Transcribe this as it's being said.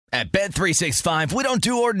At Bet365, we don't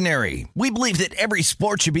do ordinary. We believe that every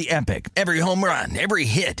sport should be epic. Every home run, every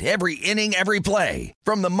hit, every inning, every play.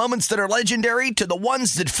 From the moments that are legendary to the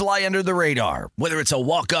ones that fly under the radar. Whether it's a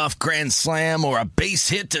walk-off grand slam or a base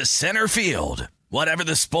hit to center field. Whatever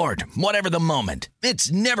the sport, whatever the moment.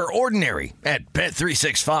 It's never ordinary at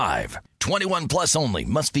Bet365. 21 plus only.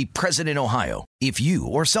 Must be present in Ohio. If you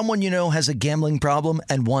or someone you know has a gambling problem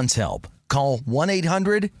and wants help, call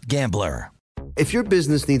 1-800-GAMBLER. If your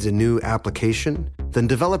business needs a new application, then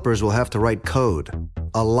developers will have to write code.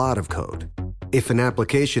 A lot of code. If an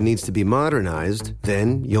application needs to be modernized,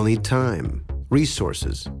 then you'll need time,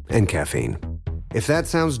 resources, and caffeine. If that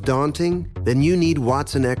sounds daunting, then you need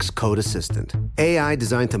Watson X Code Assistant. AI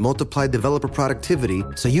designed to multiply developer productivity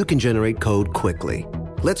so you can generate code quickly.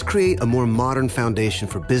 Let's create a more modern foundation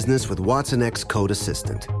for business with Watson X Code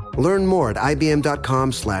Assistant. Learn more at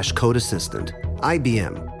ibm.com/code assistant.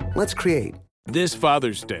 IBM. Let's create. This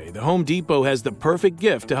Father's Day, the Home Depot has the perfect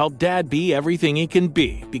gift to help Dad be everything he can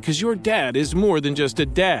be, because your dad is more than just a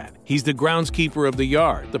dad. He's the groundskeeper of the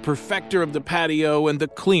yard, the perfecter of the patio, and the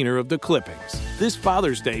cleaner of the clippings. This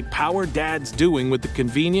Father's Day, power Dad's doing with the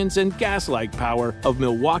convenience and gas-like power of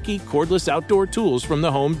Milwaukee cordless outdoor tools from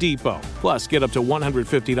the Home Depot. Plus, get up to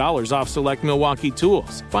 $150 off select Milwaukee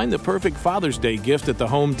tools. Find the perfect Father's Day gift at the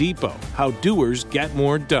Home Depot. How doers get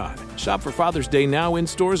more done. Shop for Father's Day now in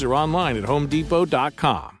stores or online at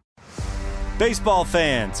homedepot.com. Baseball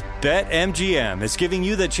fans, BetMGM is giving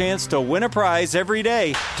you the chance to win a prize every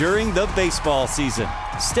day during the baseball season.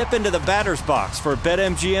 Step into the batter's box for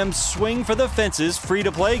BetMGM's Swing for the Fences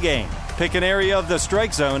free-to-play game. Pick an area of the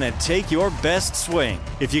strike zone and take your best swing.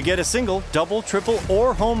 If you get a single, double, triple,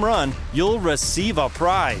 or home run, you'll receive a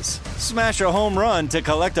prize. Smash a home run to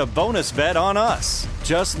collect a bonus bet on us.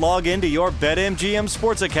 Just log into your BetMGM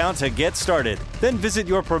sports account to get started. Then visit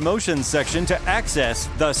your promotions section to access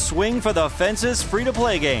the Swing for the Fences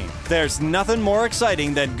free-to-play game. There's nothing more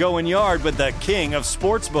exciting than going yard with the king of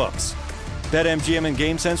sportsbooks. BetMGM and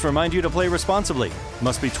GameSense remind you to play responsibly.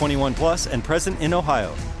 Must be 21 plus and present in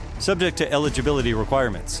Ohio. Subject to eligibility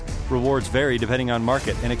requirements. Rewards vary depending on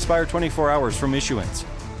market and expire 24 hours from issuance.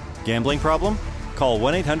 Gambling problem? Call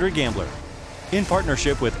 1-800-GAMBLER. In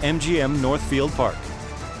partnership with MGM Northfield Park.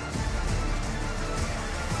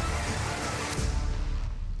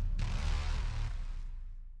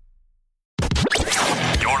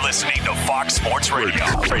 You're listening to Fox Sports Radio.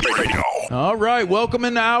 All right, welcome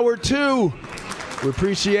into hour two. We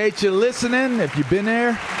appreciate you listening. If you've been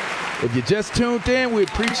there, if you just tuned in, we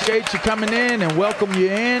appreciate you coming in and welcome you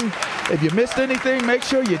in. If you missed anything, make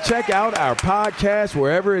sure you check out our podcast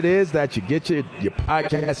wherever it is that you get your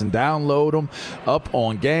podcasts and download them up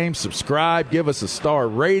on Game. Subscribe, give us a star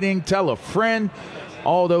rating, tell a friend,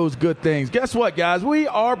 all those good things. Guess what, guys? We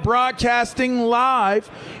are broadcasting live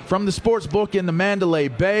from the sports book in the Mandalay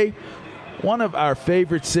Bay. One of our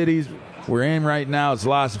favorite cities we're in right now is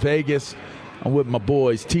Las Vegas. I'm with my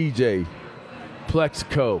boys, TJ,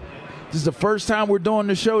 Plexico. This is the first time we're doing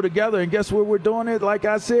the show together, and guess where we're doing it? Like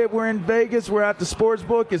I said, we're in Vegas. We're at the sports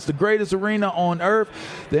book. It's the greatest arena on earth,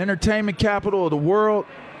 the entertainment capital of the world.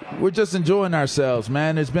 We're just enjoying ourselves,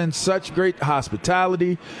 man. There's been such great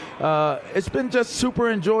hospitality. It's been just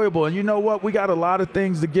super enjoyable. And you know what? We got a lot of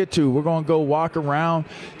things to get to. We're going to go walk around,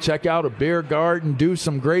 check out a beer garden, do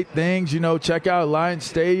some great things. You know, check out Alliance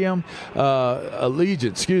Stadium,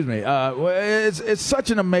 Allegiant, excuse me. It's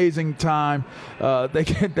such an amazing time.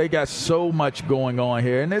 They got so much going on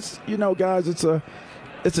here. And it's, you know, guys, it's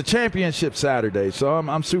a championship Saturday, so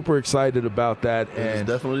I'm super excited about that. And it's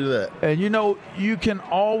definitely that. And, you know, you can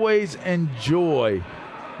always enjoy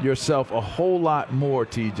yourself a whole lot more,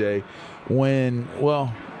 TJ, when,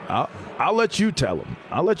 well, I'll let you tell them.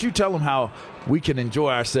 I'll let you tell them how we can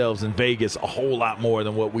enjoy ourselves in Vegas a whole lot more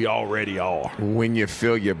than what we already are. When you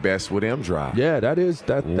feel your best with M-Drive. Yeah, that is.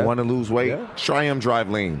 Want to lose weight? Yeah. Try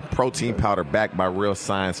M-Drive Lean, protein powder backed by real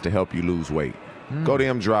science to help you lose weight. Go to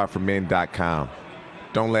mdriveformen.com.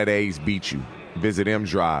 Don't let A's beat you. Visit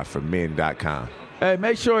mdriveformen.com. Hey,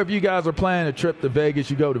 make sure if you guys are planning a trip to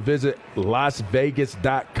Vegas, you go to visit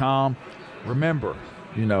lasvegas.com. Remember,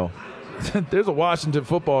 you know, there's a Washington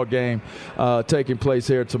football game taking place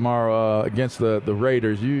here tomorrow against the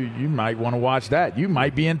Raiders. You might want to watch that. You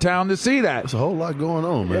might be in town to see that. There's a whole lot going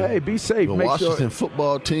on, man. Yeah, hey, be safe. The Make Washington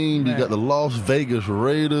football team. Man. You got the Las Vegas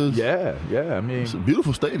Raiders. Yeah. I mean, it's a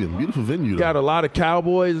beautiful stadium, beautiful venue. Got a lot of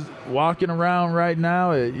Cowboys walking around right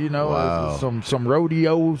now. You know, wow. some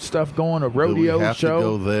rodeo stuff going. A rodeo Do we have show. to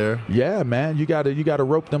go there? Yeah, man. You got to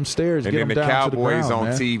rope them stairs. And get then them the down Cowboys to the ground, on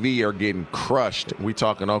man. TV are getting crushed. We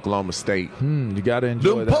talking Oklahoma State. You got to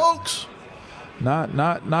enjoy Them that. Pokes.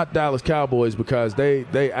 Not Dallas Cowboys, because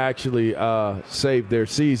they actually saved their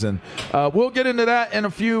season. We'll get into that in a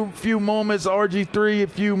few moments. RG3, a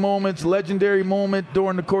few moments, legendary moment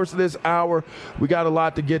during the course of this hour. We got a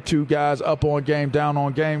lot to get to, guys. Up on game, down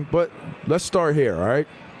on game. But let's start here, all right?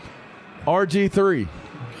 RG3,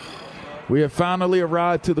 we have finally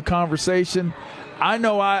arrived to the conversation. I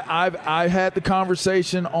know I had the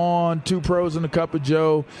conversation on Two Pros and a Cup of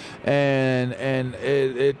Joe, and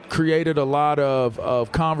it created a lot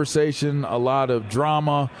of conversation, a lot of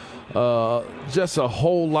drama, just a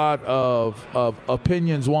whole lot of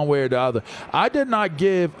opinions one way or the other. I did not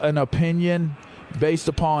give an opinion based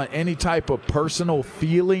upon any type of personal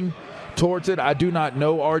feeling towards it. I do not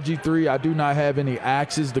know RG3. I do not have any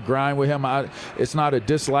axes to grind with him. It's not a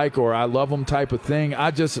dislike or I love him type of thing.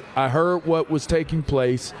 I heard what was taking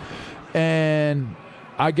place, and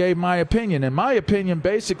I gave my opinion. And my opinion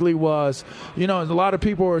basically was, a lot of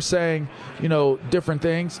people are saying, different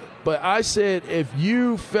things. But I said, if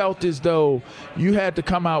you felt as though you had to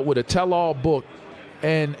come out with a tell-all book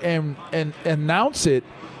and announce it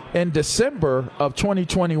in December of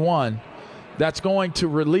 2021, that's going to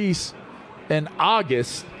release in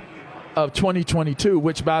August of 2022,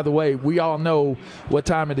 which, by the way, we all know what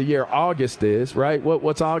time of the year August is, right?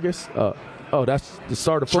 What's August? That's the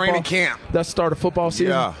start of football. Training camp. That's the start of football season?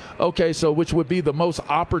 Yeah. Okay, so which would be the most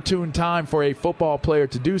opportune time for a football player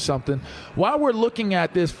to do something. While we're looking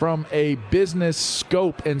at this from a business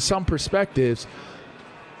scope and some perspectives,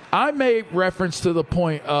 I made reference to the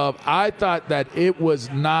point of I thought that it was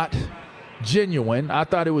not genuine. I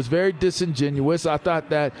thought it was very disingenuous. I thought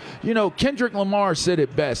that, Kendrick Lamar said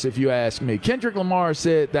it best, if you ask me. Kendrick Lamar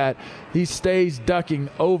said that he stays ducking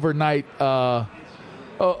overnight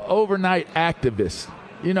activists.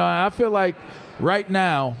 I feel like right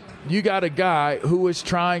now you got a guy who is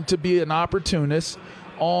trying to be an opportunist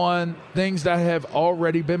on things that have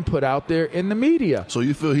already been put out there in the media. So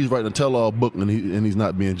you feel he's writing a tell-all book and he's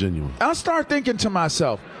not being genuine? I start thinking to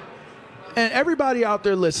myself, and everybody out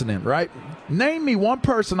there listening, right? Name me one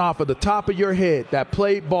person off of the top of your head that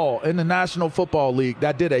played ball in the National Football League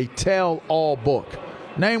that did a tell-all book.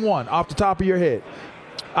 Name one off the top of your head.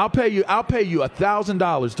 I'll pay you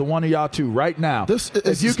 $1,000 to one of y'all two right now.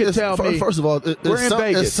 If you can tell me. First of all, we're in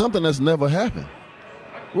Vegas. It's something that's never happened.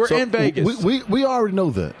 We're in Vegas. We already know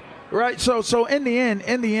that. Right, so in the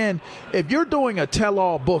end, if you're doing a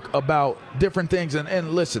tell-all book about different things,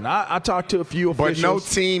 and listen, I talked to a few officials. But no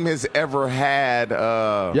team has ever had.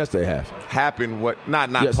 Yes, they have. Happen what? Not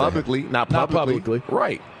yes, publicly. Not publicly.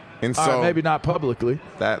 Right. And so maybe not publicly.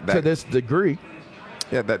 That to this degree.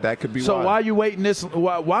 Yeah, that could be. So why are you waiting this?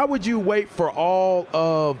 Why would you wait for all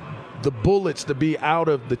of the bullets to be out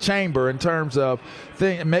of the chamber in terms of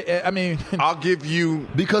thing? I mean, I'll give you,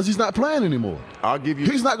 because he's not playing anymore. I'll give you.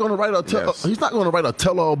 He's not going to write he's not going to write a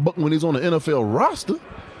tell-all book when he's on the NFL roster.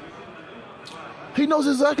 He knows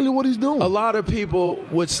exactly what he's doing. A lot of people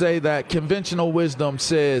would say that conventional wisdom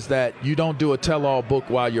says that you don't do a tell-all book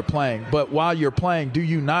while you're playing. But while you're playing, do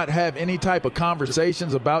you not have any type of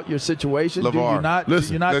conversations about your situation? LeVar, do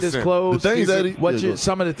you not disclose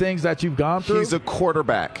some of the things that you've gone through? He's a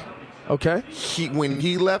quarterback. Okay. When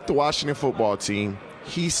he left the Washington football team,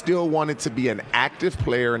 he still wanted to be an active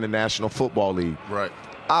player in the National Football League. Right.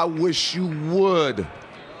 I wish you would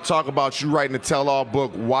talk about you writing a tell-all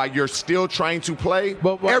book while you're still trying to play.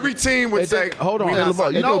 But every team would say, hold on.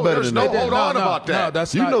 You know better than that. Hold on about that. No,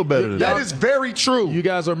 that's you know better than that. That is very true. You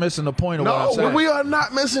guys are missing the point of what I'm saying. No, we are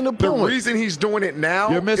not missing the point. The reason he's doing it now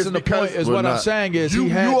You're missing the point is what I'm saying is you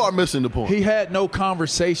are missing the point. He had no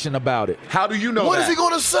conversation about it. How do you know What that? is he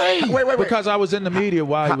going to say? Wait. Because I was in the media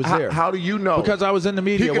while he was there. How do you know? Because I was in the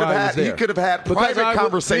media while he was there. He could have had private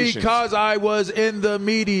conversations. Because I was in the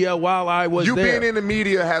media while I was there. You being in the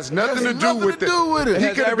media has nothing to do with it. It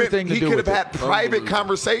has everything to do with it. He could have had private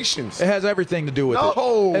conversations. It has everything to do with it.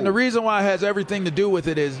 And the reason why it has everything to do with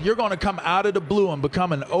it is you're going to come out of the blue and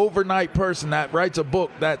become an overnight person that writes a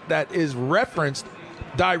book that is referenced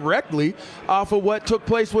directly off of what took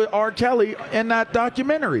place with R. Kelly in that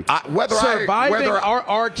documentary. Surviving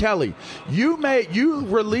R. Kelly. You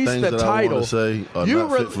released the title.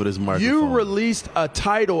 You released a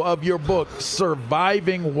title of your book,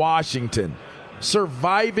 Surviving Washington.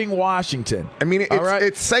 Surviving Washington. I mean,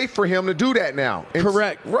 it's safe for him to do that now.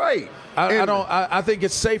 Correct. Right. I think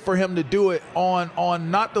it's safe for him to do it on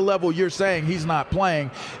not the level you're saying he's not playing.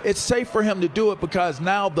 It's safe for him to do it because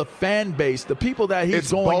now the fan base, the people that he's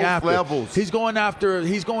going after, levels. He's going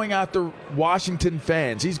after Washington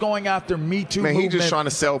fans. He's going after Me Too movement. He's just trying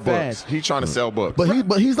to sell books. He's trying to sell books.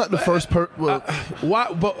 But he's not the first person. Okay.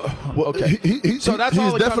 So that's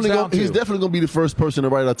all it comes down to. He's definitely going to be the first person to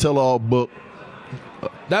write a tell-all book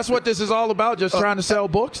That's what this is all about, just trying to sell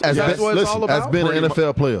books? That's what it's all about? As being an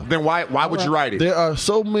NFL player. Then why would you write it? There are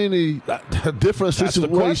so many different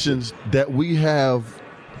situations that we have,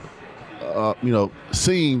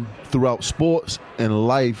 seen throughout sports and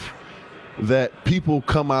life that people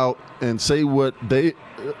come out and say what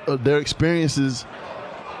their experiences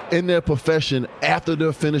in their profession after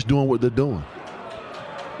they're finished doing what they're doing.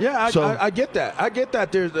 Yeah, I get that. I get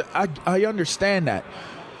that. I understand that.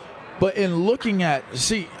 But in looking at,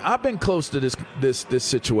 I've been close to this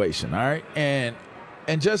situation, all right, and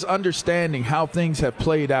just understanding how things have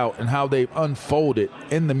played out and how they've unfolded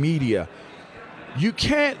in the media, you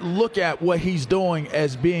can't look at what he's doing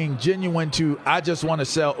as being genuine to, I just want to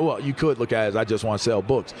sell. Well, you could look at it as I just want to sell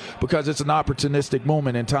books, because it's an opportunistic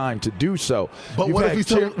moment in time to do so. But what if he's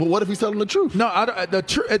telling the truth? No, the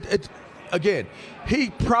truth. Again, he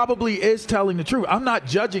probably is telling the truth. I'm not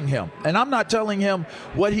judging him, and I'm not telling him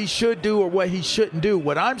what he should do or what he shouldn't do.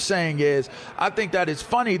 What I'm saying is, I think that it's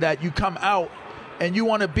funny that you come out and you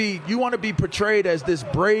want to be portrayed as this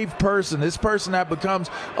brave person, this person that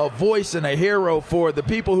becomes a voice and a hero for the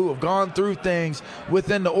people who have gone through things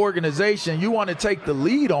within the organization. You want to take the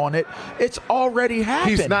lead on it. It's already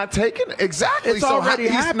happened. He's not taking exactly. It's already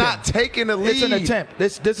happened. He's not taking the lead. It's an attempt.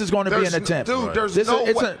 This is going to be an attempt. Dude, there's it's no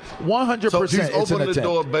way. 100%. So he's it's an opening the attempt.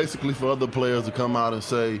 door basically for other players to come out and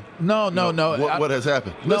say, No. What has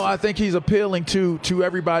happened? No, I think he's appealing to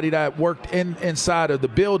everybody that worked inside of the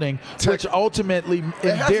building, which ultimately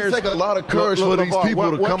it has to take a lot of courage for these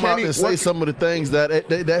people to come out and say some of the things that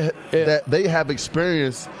they have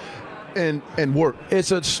experienced and work.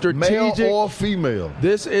 It's a strategic, male or female.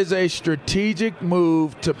 This is a strategic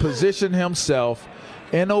move to position himself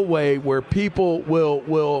in a way where people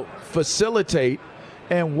will facilitate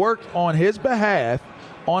and work on his behalf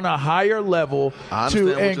on a higher level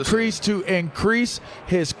to increase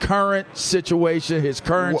his current situation, his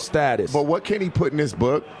current status. But what can he put in his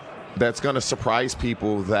book that's going to surprise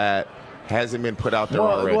people that hasn't been put out there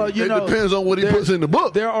already? Well, it depends on what he puts in the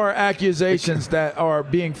book. There are accusations that are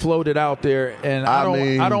being floated out there, and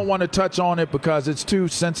I don't want to touch on it because it's too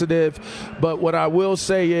sensitive. But what I will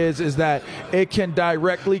say is that it can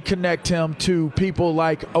directly connect him to people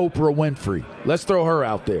like Oprah Winfrey. Let's throw her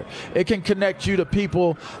out there. It can connect you to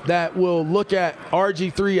people that will look at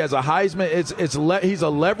RG3 as a Heisman. He's a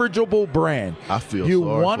leverageable brand. I feel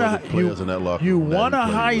sorry for the players in that locker room. You won a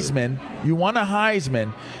Heisman. You won a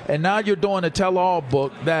Heisman, and now you're doing a tell-all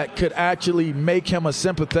book that could actually make him a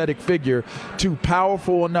sympathetic figure to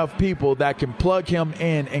powerful enough people that can plug him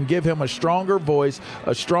in and give him a stronger voice,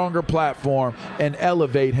 a stronger platform, and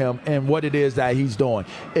elevate him in what it is that he's doing.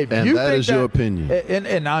 That is your opinion.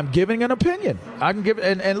 And I'm giving an opinion. I can give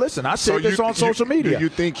and listen, I said this on social media. Do you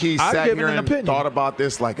think he sat here and thought about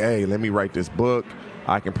this like, hey, let me write this book?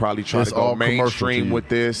 I can probably try to go mainstream with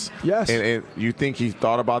this. Yes. And you think he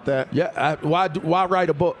thought about that? Yeah. Why write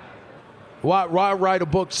a book? Why write a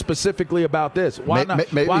book specifically about this? Why not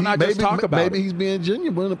just talk about it? Maybe he's being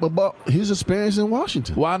genuine about his experience in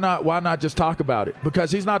Washington. Why not just talk about it? Because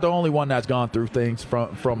he's not the only one that's gone through things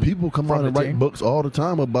from people come out and write books all the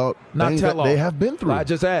time about things that they have been through. I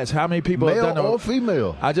just asked how many people have done male or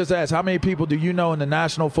female. I just asked how many people do you know in the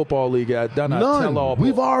National Football League have done a tell-all book?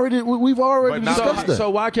 We've already discussed that. So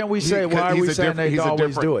why can't we say why are we saying they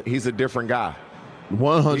always do it? He's a different guy.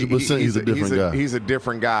 100% he's a different guy. He's a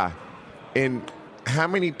different guy. And how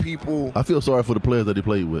many people... I feel sorry for the players that he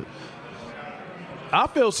played with. I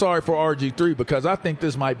feel sorry for RG3 because I think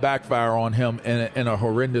this might backfire on him in a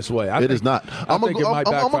horrendous way. It is not. I'm going to go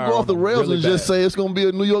off the rails and just say it's going to be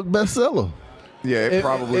a New York bestseller. Yeah, it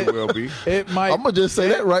probably will be. It might. I'm going to just say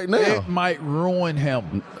that right now. It might ruin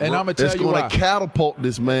him. And I'm going to tell you why. It's going to catapult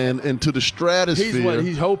this man into the stratosphere. He's what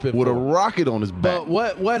he's hoping with for. a rocket on his back.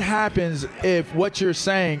 But what happens if what you're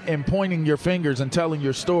saying and pointing your fingers and telling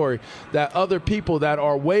your story that other people that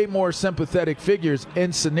are way more sympathetic figures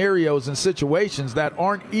in scenarios and situations that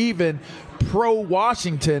aren't even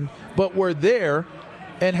pro-Washington but were there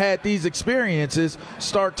and had these experiences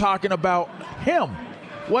start talking about him?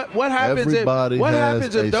 What happens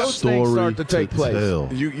if those things start to take place?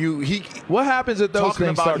 What happens if those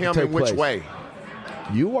things start to take place? Talking about him in which way?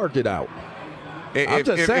 You work it out. I'm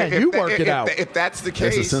just saying, you work it out. If that's the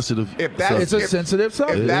case, it's a sensitive subject. It's a sensitive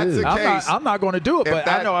subject. If that's the case, I'm not going to do it, but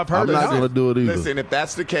I know I've heard it. I'm not going to do it either. Listen, if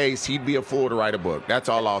that's the case, he'd be a fool to write a book. That's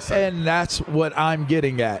all I'll say. And that's what I'm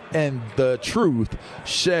getting at. And the truth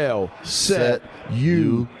shall set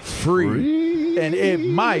you free. And it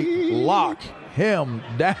might lock him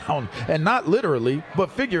down, and not literally but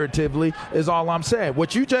figuratively is all I'm saying.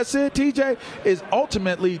 What you just said, TJ, is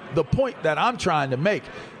ultimately the point that I'm trying to make.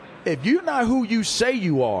 If you're not who you say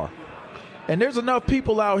you are, And there's enough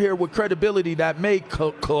people out here with credibility that may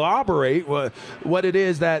corroborate what it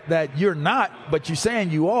is that you're not, but you're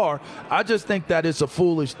saying you are. I just think that it's a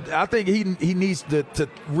foolish. I think he needs to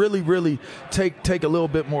really, really take a little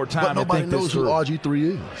bit more time. But nobody to think knows who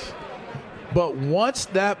RG3 is. But once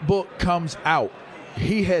that book comes out,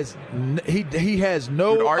 he has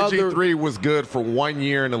no RG3 was good for 1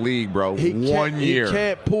 year in the league, bro. 1 year. He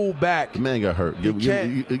can't pull back. The man got hurt. Give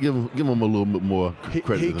him a little bit more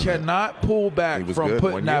credit. He cannot pull back from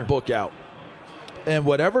putting that book out. And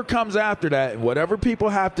whatever comes after that, whatever people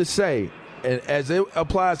have to say, and as it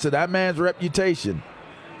applies to that man's reputation,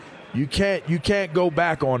 you can't go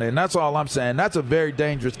back on it, and that's all I'm saying. That's a very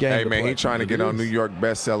dangerous game. Hey, man, he's trying to get on New York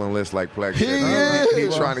best-selling list like Plex.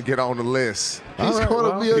 He's trying to get on the list. He's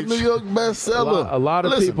going to be a New York bestseller. A lot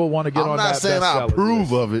of people want to get on that bestseller. I'm not saying I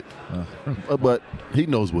approve of it, but he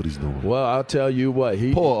knows what he's doing. Well, I'll tell you what.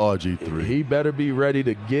 Poor RG3. He better be ready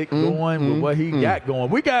to get going with what he got going.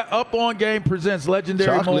 We got Up On Game presents Legendary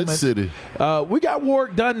Chocolate Moments. City. We got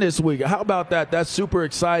work done this week. How about that? That's super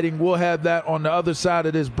exciting. We'll have that on the other side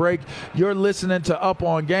of this break. You're listening to Up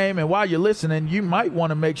On Game, and while you're listening, you might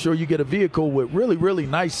want to make sure you get a vehicle with really, really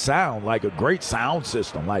nice sound, like a great sound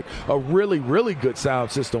system, like a really, really good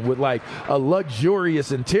sound system with like a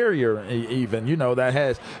luxurious interior even, that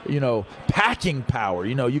has, packing power.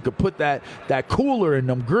 You could put that cooler in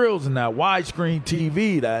them grills and that widescreen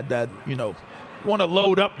TV that want to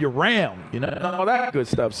load up your RAM, all that good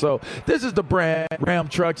stuff. So this is the brand. Ram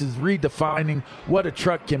Trucks is redefining what a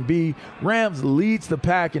truck can be. Rams leads the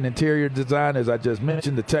pack in interior design. As I just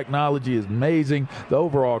mentioned, the technology is amazing. The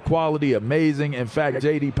overall quality, amazing. In fact,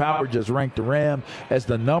 J.D. Power just ranked the Ram as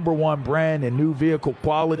the #1 brand in new vehicle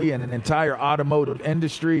quality in an entire automotive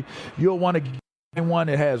industry. You'll want to one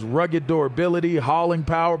that has rugged durability, hauling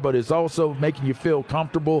power, but it's also making you feel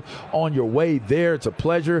comfortable on your way there. It's a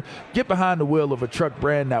pleasure. Get behind the wheel of a truck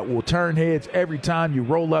brand that will turn heads every time you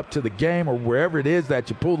roll up to the game or wherever it is that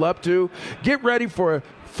you pull up to. Get ready for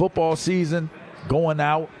football season, going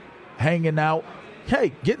out, hanging out.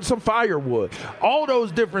 Hey, getting some firewood. All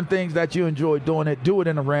those different things that you enjoy doing it, do it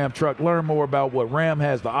in a Ram truck. Learn more about what Ram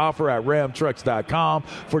has to offer at ramtrucks.com.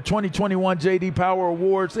 For 2021 J.D. Power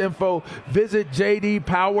Awards info, visit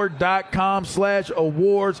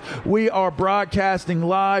jdpower.com/awards. We are broadcasting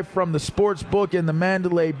live from the sports book in the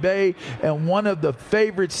Mandalay Bay and one of the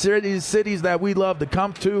favorite cities that we love to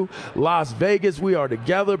come to, Las Vegas. We are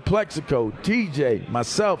together, Plexico, TJ,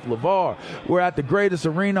 myself, LeVar. We're at the greatest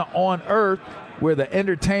arena on earth, where the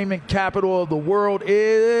entertainment capital of the world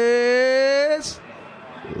is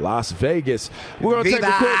Las Vegas. We're going to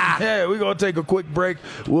take a quick break.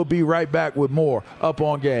 We'll be right back with more Up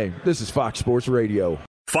On Game. This is Fox Sports Radio.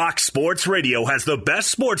 Fox Sports Radio has the best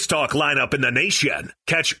sports talk lineup in the nation.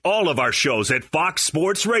 Catch all of our shows at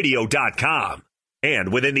foxsportsradio.com.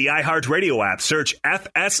 And within the iHeartRadio app, search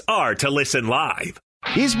FSR to listen live.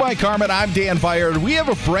 He's Mike Harmon. I'm Dan Beyer. We have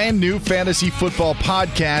a brand new fantasy football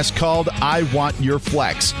podcast called I Want Your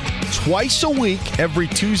Flex. Twice a week, every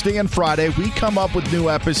Tuesday and Friday, we come up with new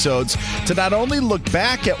episodes to not only look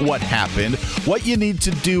back at what happened, what you need to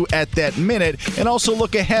do at that minute, and also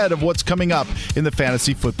look ahead of what's coming up in the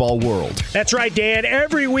fantasy football world. That's right, Dan.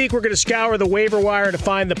 Every week, we're going to scour the waiver wire to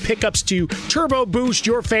find the pickups to turbo boost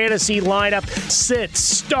your fantasy lineup, sits,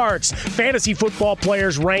 starts, fantasy football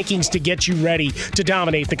players' rankings to get you ready to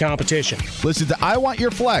dominate the competition. Listen to I Want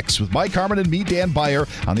Your Flex with Mike Harmon and me, Dan Beyer,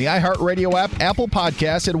 on the iHeartRadio app, Apple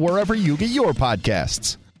Podcasts, and wherever you get your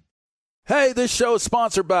podcasts. Hey, this show is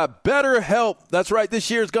sponsored by BetterHelp. That's right, this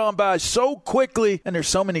year's gone by so quickly, and there's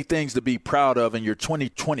so many things to be proud of in your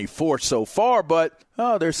 2024 so far, but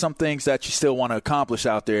there's some things that you still want to accomplish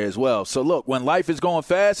out there as well. So look, when life is going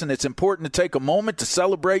fast and it's important to take a moment to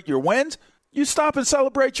celebrate your wins, you stop and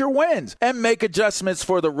celebrate your wins and make adjustments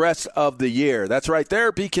for the rest of the year. That's right.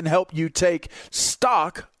 Therapy can help you take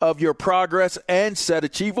stock of your progress and set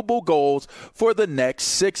achievable goals for the next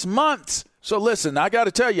 6 months. So listen, I got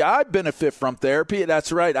to tell you, I benefit from therapy.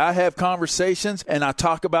 That's right. I have conversations and I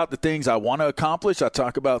talk about the things I want to accomplish. I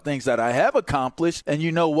talk about things that I have accomplished. And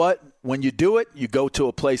you know what? When you do it, you go to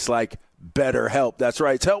a place like BetterHelp. That's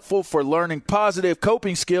right. It's helpful for learning positive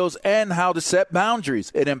coping skills and how to set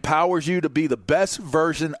boundaries. It empowers you to be the best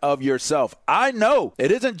version of yourself. I know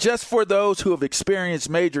it isn't just for those who have experienced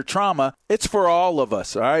major trauma. It's for all of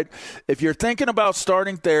us, all right? If you're thinking about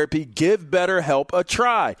starting therapy, give BetterHelp a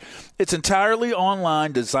try. It's entirely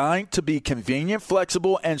online, designed to be convenient,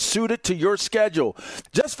 flexible, and suited to your schedule.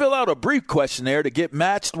 Just fill out a brief questionnaire to get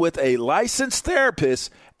matched with a licensed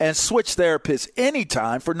therapist and switch therapists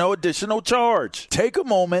anytime for no additional additional charge. Take a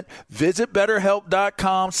moment, visit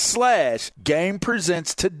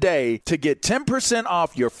BetterHelp.com/GamePresents today to get 10%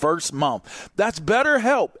 off your first month. That's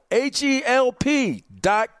BetterHelp,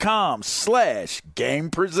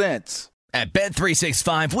 HELP.com/GamePresents. At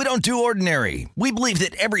Bet365, we don't do ordinary. We believe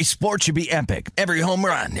that every sport should be epic. Every home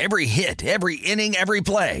run, every hit, every inning, every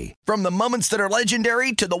play. From the moments that are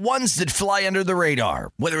legendary to the ones that fly under the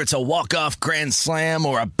radar. Whether it's a walk-off grand slam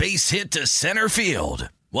or a base hit to center field.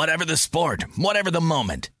 Whatever the sport, whatever the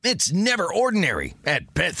moment. It's never ordinary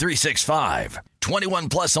at Bet365. 21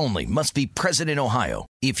 plus only. Must be present in Ohio.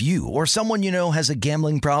 If you or someone you know has a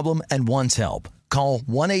gambling problem and wants help, call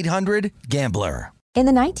 1-800-GAMBLER. In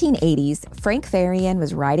the 1980s, Frank Farian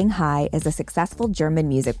was riding high as a successful German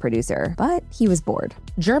music producer, but he was bored.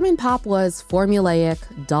 German pop was formulaic,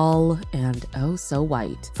 dull, and oh so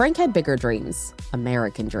white. Frank had bigger dreams,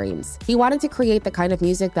 American dreams. He wanted to create the kind of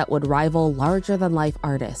music that would rival larger-than-life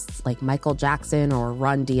artists like Michael Jackson or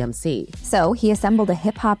Run DMC. So he assembled a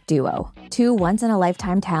hip-hop duo, two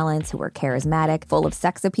once-in-a-lifetime talents who were charismatic, full of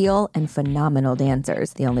sex appeal, and phenomenal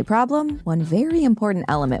dancers. The only problem? One very important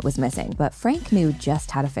element was missing, but Frank knew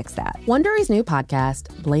just how to fix that. Wondery's new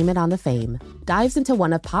podcast, Blame It on the Fame, dives into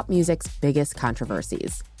one of pop music's biggest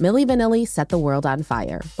controversies. Milli Vanilli set the world on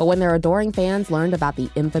fire, but when their adoring fans learned about the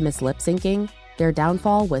infamous lip-syncing, their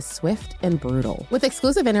downfall was swift and brutal. With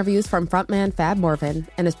exclusive interviews from frontman Fab Morvan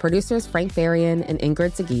and his producers Frank Farian and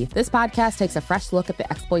Ingrid Seguí, this podcast takes a fresh look at the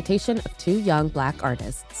exploitation of two young Black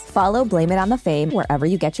artists. Follow Blame It on the Fame wherever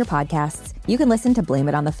you get your podcasts. You can listen to Blame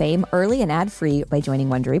It on the Fame early and ad-free by joining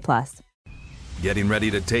Wondery Plus. Getting ready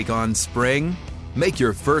to take on spring? Make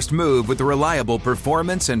your first move with the reliable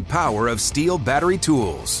performance and power of Steel battery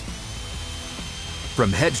tools.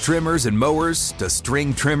 From hedge trimmers and mowers to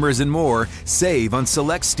string trimmers and more, save on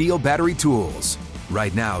select Steel battery tools.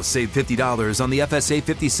 Right now, save $50 on the FSA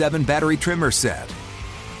 57 battery trimmer set.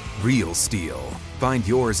 Real Steel. Find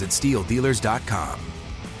yours at SteelDealers.com.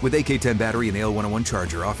 With AK-10 battery and AL101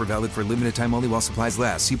 charger, offer valid for limited time only while supplies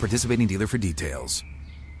last. See participating dealer for details.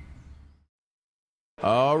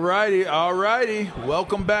 All righty.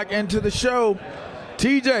 Welcome back into the show.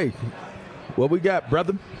 TJ, what we got,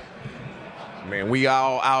 brother? Man, we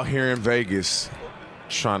all out here in Vegas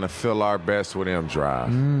trying to feel our best with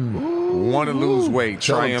M-Drive. Want to lose weight,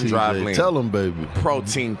 try M-Drive Lean. Tell them, baby.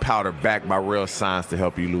 Protein powder backed by real science to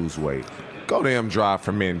help you lose weight. Go to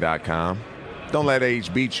mdriveformen.com. Don't let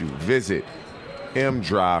age beat you. Visit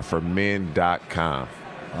mdriveformen.com.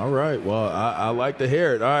 All right. Well, I like to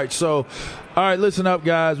hear it. All right, listen up,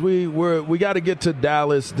 guys. We got to get to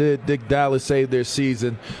Dallas. Did Dallas save their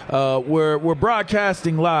season? We're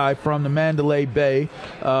broadcasting live from the Mandalay Bay.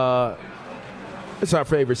 It's our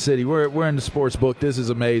favorite city. We're in the sports book. This is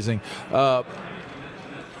amazing.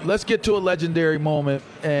 Let's get to a legendary moment,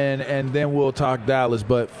 and then we'll talk Dallas.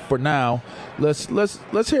 But for now, let's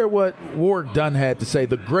hear what Warrick Dunn had to say.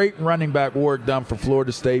 The great running back Warrick Dunn for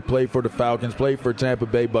Florida State, played for the Falcons, played for Tampa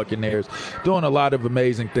Bay Buccaneers, doing a lot of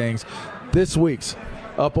amazing things. This week's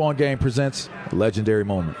Up On Game presents a legendary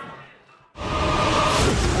moment.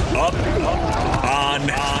 Up On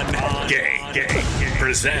Game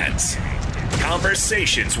presents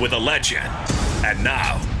Conversations with a Legend. And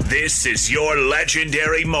now, this is your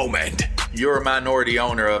legendary moment. You're a minority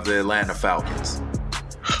owner of the Atlanta Falcons.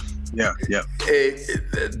 Yeah.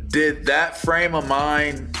 Did that frame of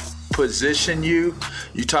mind position you?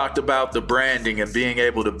 You talked about the branding and being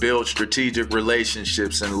able to build strategic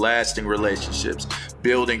relationships and lasting relationships,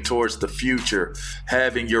 building towards the future,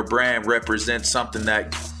 having your brand represent something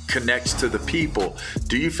that connects to the people.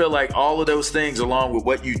 Do you feel like all of those things, along with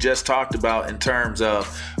what you just talked about in terms of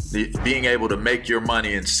being able to make your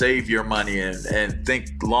money and save your money and think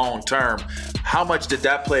long term, how much did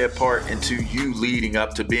that play a part into you leading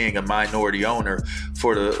up to being a minority owner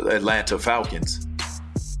for the Atlanta Falcons?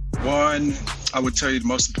 One, I would tell you the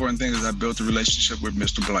most important thing is I built a relationship with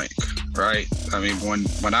Mr. Blank, right? I mean,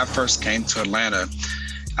 when I first came to Atlanta,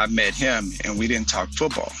 I met him and we didn't talk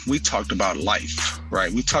football. We talked about life,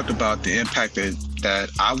 right? We talked about the impact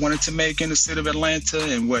that I wanted to make in the city of Atlanta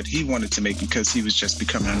and what he wanted to make because he was just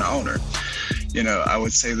becoming an owner. You know, I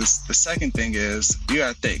would say this. The second thing is, you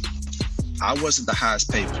gotta think, I wasn't the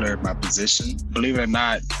highest paid player in my position. Believe it or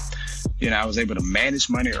not, you know, I was able to manage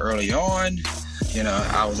money early on. You know,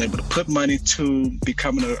 I was able to put money to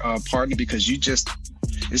becoming a partner because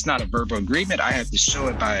it's not a verbal agreement. I had to show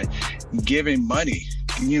it by giving money.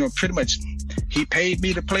 You know, pretty much he paid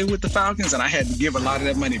me to play with the Falcons and I had to give a lot of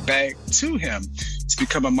that money back to him to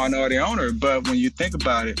become a minority owner. But when you think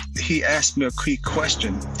about it, he asked me a key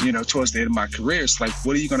question, you know, towards the end of my career. It's like,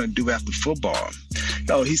 what are you going to do after football?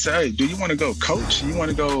 No, he said, hey, do you want to go coach? You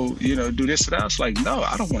want to go, do this or that? I was like, no,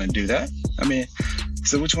 I don't want to do that. I mean, he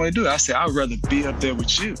said, what you want to do? I said, I'd rather be up there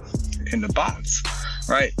with you in the box,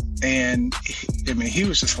 right? And he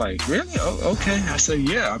was just like, really? Oh, okay. I said,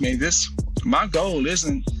 yeah. I mean, my goal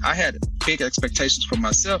isn't, I had big expectations for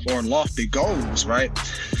myself or lofty goals, right?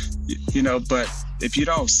 But if you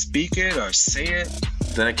don't speak it or say it,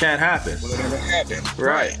 then it can't happen. Well, it'll happen.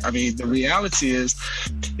 Right. I mean, the reality is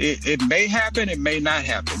it may happen, it may not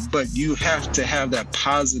happen, but you have to have that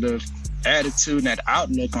positive attitude and that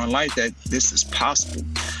outlook on life that this is possible.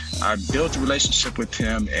 I built a relationship with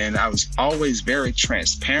him, and I was always very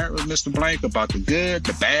transparent with Mr. Blank about the good,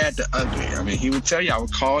 the bad, the ugly. I mean, he would tell you, I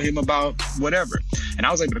would call him about whatever. And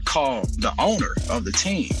I was able to call the owner of the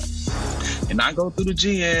team and not go through the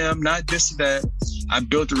GM, not this or that. I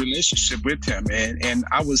built a relationship with him, and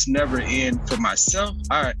I was never in for myself.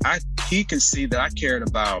 He can see that I cared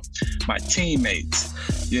about my teammates,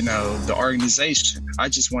 the organization. I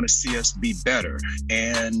just want to see us be better.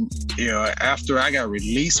 And, after I got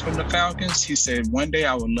released from the Falcons, he said, one day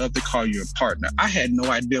I would love to call you a partner. I had no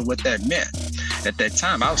idea what that meant. At that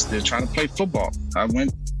time, I was still trying to play football. I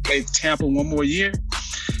went played Tampa one more year,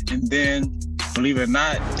 and then, believe it or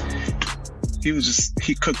not,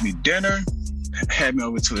 he cooked me dinner, had me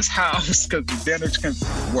over to his house, cooked me dinner,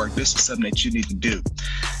 work. This is something that you need to do.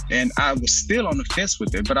 And I was still on the fence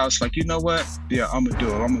with it, but I was like, you know what? Yeah, I'm going to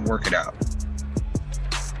do it. I'm going to work it out.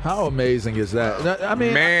 How amazing is that? I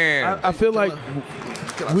mean, man, I feel like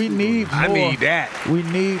we need more. I need that. We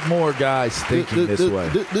need more guys thinking this way.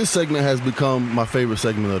 This segment has become my favorite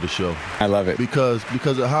segment of the show. I love it. Because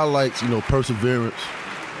it highlights, perseverance,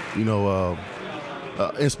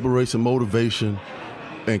 inspiration, motivation,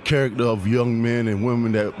 and character of young men and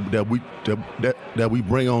women that we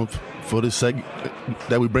bring on for this segment,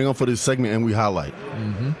 and we highlight.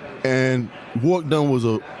 Mm-hmm. And Warrick Dunn was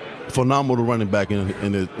a phenomenal running back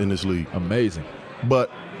in this league. Amazing.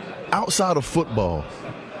 But outside of football,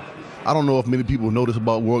 I don't know if many people know this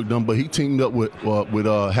about Warrick Dunn, but he teamed up with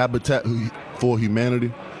Habitat for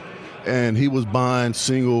Humanity, and he was buying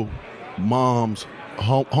single moms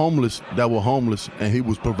homeless that were homeless, and he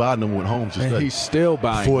was providing them with homes to and stay. He's still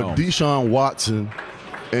buying for homes. Deshaun Watson,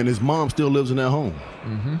 and his mom still lives in that home.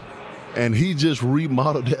 Mm-hmm. And he just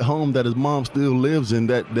remodeled that home that his mom still lives in,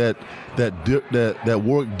 that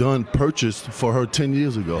Warrick Dunn purchased for her 10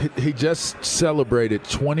 years ago. He just celebrated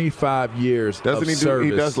 25 years Doesn't of he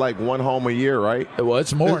service. He does like one home a year, right? Well,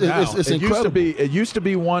 it's more now. It's incredible. It used to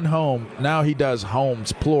be one home. Now he does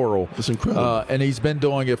homes, plural. It's incredible. And he's been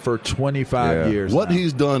doing it for 25 years. What now.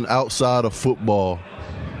 he's done outside of football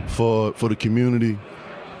for the community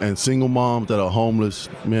and single moms that are homeless,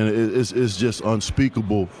 man, it's just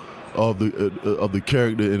unspeakable. Of the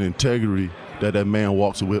character and integrity that man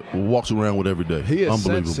walks around with every day. He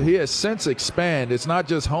Unbelievable. He has since expanded. It's not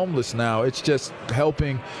just homeless now. It's just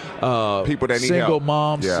helping people that need single help.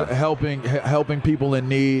 moms, helping people in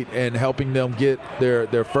need, and helping them get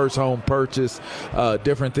their first home purchase,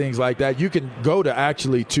 different things like that. You can go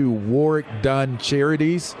to Warrick Dunn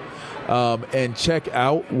Charities. And check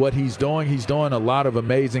out what he's doing. He's doing a lot of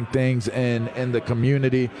amazing things in the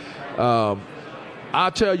community. I'll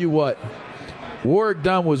tell you what, Warrick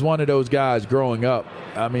Dunn was one of those guys growing up.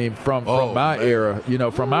 I mean, from my era,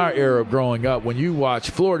 from our era growing up, when you watch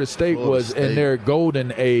Florida State in their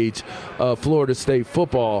golden age of Florida State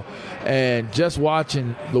football, and just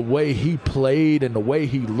watching the way he played and the way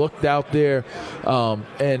he looked out there,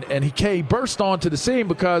 and he burst onto the scene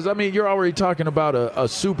because, I mean, you're already talking about a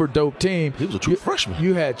super dope team. He was a true freshman.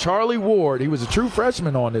 You had Charlie Ward. He was a true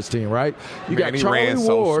freshman on this team, right? You got Charlie ran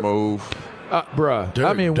Ward. So smooth. One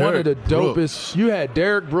of the dopest. Brooks. You had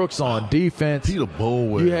Derek Brooks on defense. Peter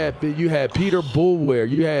Bullware. You had Peter Bullware.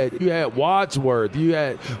 You had Wadsworth. You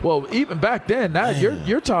had even back then. Now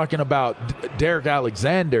you're talking about Derek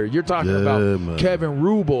Alexander. You're talking about Kevin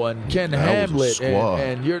Rubel and Ken Hamlet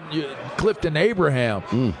and you're Clifton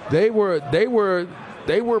Abraham. They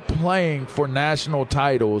were playing for national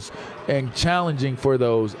titles and challenging for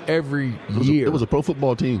those every year. It was a pro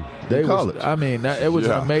football team in college. It was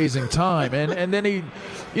an amazing time. And then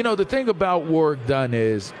the thing about Warrick Dunn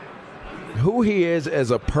is who he is as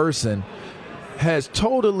a person has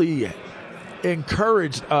totally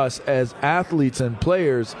encouraged us as athletes and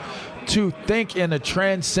players to think in a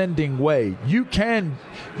transcending way. You can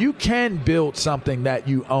build something that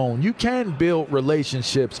you own. You can build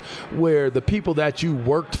relationships where the people that you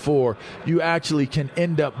worked for, you actually can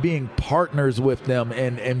end up being partners with them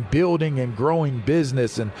and building and growing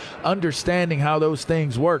business and understanding how those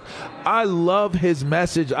things work. I love his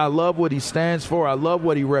message. I love what he stands for. I love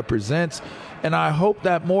what he represents. And I hope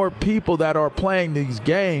that more people that are playing these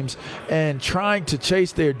games and trying to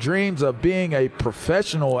chase their dreams of being a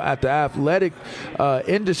professional at the athletic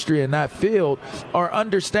industry in that field are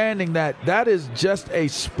understanding that that is just a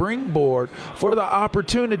springboard for the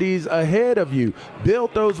opportunities ahead of you.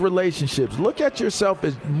 Build those relationships. Look at yourself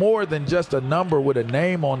as more than just a number with a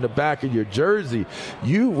name on the back of your jersey.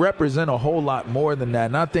 You represent a whole lot more than that.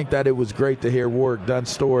 And I think that it was great to hear Warrick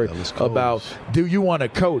Dunn's story about, do you want to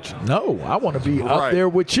coach? No, I want to be up there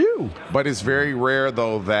with you. But it's very rare,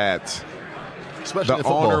 though, that the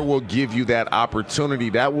owner will give you that opportunity.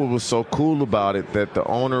 That was so cool about it, that the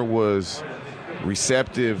owner was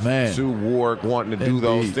receptive to Warrick wanting to do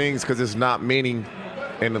those things, because it's not many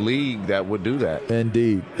in the league that would do that.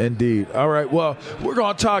 Indeed. All right, well, we're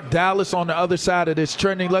going to talk Dallas on the other side of this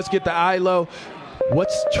trending. Let's get to ILO.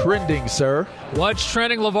 What's trending, sir? What's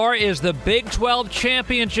trending, LeVar, is the Big 12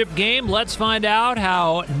 championship game. Let's find out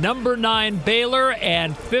how number 9 Baylor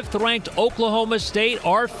and 5th-ranked Oklahoma State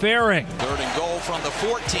are faring. 3rd and goal from the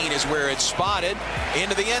 14 is where it's spotted.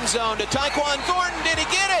 Into the end zone to Tyquan Thornton. Did he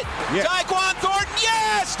get it? Yeah. Tyquan Thornton,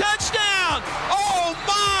 yes! Touchdown! Oh,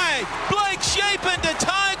 my! Blake Shapen to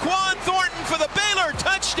Tyquan Thornton for the Baylor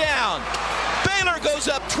touchdown. Baylor goes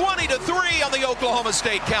up 20-3 on the Oklahoma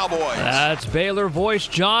State Cowboys. That's Baylor voice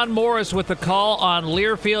John Morris with the call on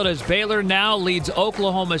Learfield as Baylor now leads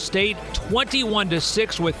Oklahoma State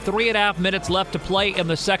 21-6 with 3.5 minutes left to play in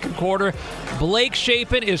the second quarter. Blake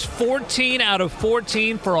Shapen is 14 out of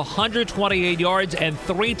 14 for 128 yards and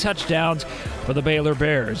 3 touchdowns for the Baylor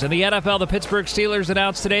Bears. In the NFL, the Pittsburgh Steelers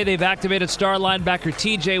announced today they've activated star linebacker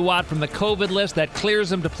T.J. Watt from the COVID list that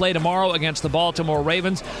clears him to play tomorrow against the Baltimore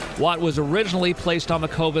Ravens. Watt was originally placed on the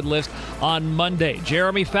COVID list on Monday.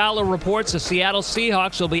 Jeremy Fowler reports the Seattle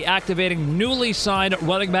Seahawks will be activating newly signed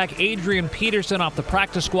running back Adrian Peterson off the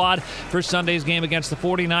practice squad for Sunday's game against the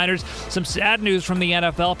 49ers. Some sad news from the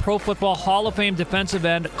NFL. Pro Football Hall of Fame defensive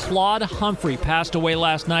end Claude Humphrey passed away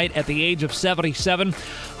last night at the age of 77.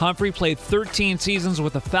 Humphrey played 13 seasons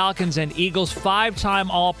with the Falcons and Eagles, 5-time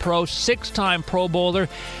All-Pro, 6-time Pro Bowler.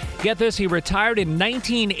 Get this, he retired in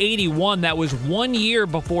 1981. That was 1 year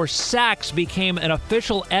before sacks became an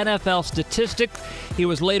official NFL statistic. He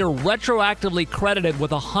was later retroactively credited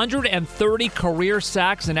with 130 career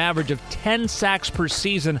sacks, an average of 10 sacks per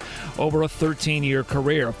season over a 13-year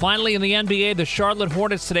career. Finally, in the NBA, the Charlotte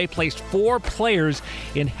Hornets today placed 4 players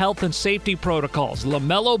in health and safety protocols: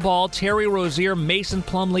 LaMelo Ball, Terry Rozier, Mason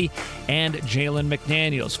Plumlee, and Jalen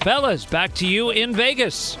McDaniels. Fellas, back to you in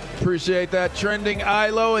Vegas. Appreciate that trending,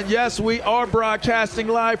 ILO. And yes, we are broadcasting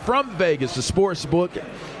live from Vegas, the sports book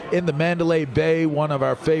in the Mandalay Bay, one of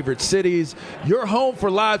our favorite cities. Your home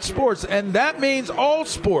for live sports, and that means all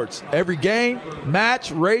sports. Every game,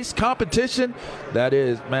 match, race, competition. That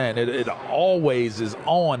is, man, it always is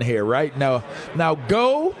on here right now. Now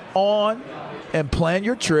go on and plan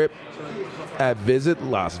your trip at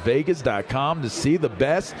visitlasvegas.com to see the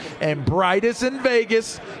best and brightest in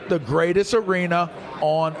Vegas, the greatest arena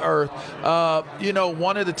on earth.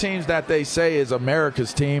 One of the teams that they say is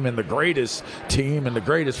America's team and the greatest team and the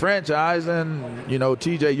greatest franchise. And,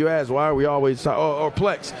 TJ, you asked, why are we always or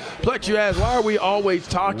Plex, you asked, why are we always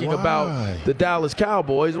talking about the Dallas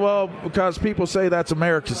Cowboys? Well, because people say that's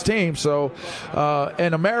America's team. So,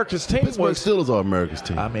 and America's team Pittsburgh Steelers are America's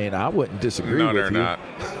team. I mean, I wouldn't disagree with you. No, they're not.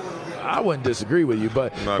 I wouldn't disagree with you,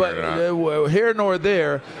 but here nor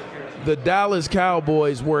there, the Dallas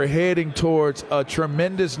Cowboys were heading towards a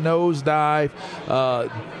tremendous nosedive.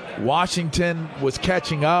 Washington was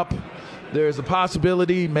catching up. There's a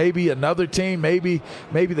possibility maybe another team, maybe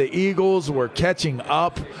the Eagles were catching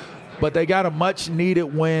up, but they got a much-needed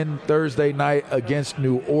win Thursday night against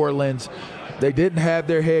New Orleans. They didn't have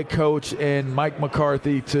their head coach and Mike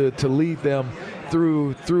McCarthy to lead them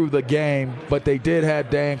through the game, but they did have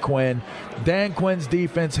Dan Quinn. Dan Quinn's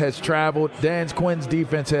defense has traveled. Dan Quinn's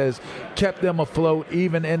defense has kept them afloat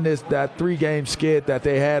even in that 3-game skid that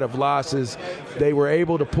they had of losses. They were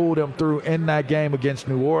able to pull them through in that game against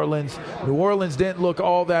New Orleans. New Orleans didn't look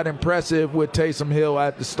all that impressive with Taysom Hill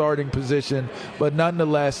at the starting position, but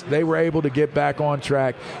nonetheless, they were able to get back on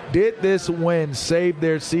track. Did this win save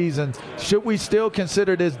their season? Should we still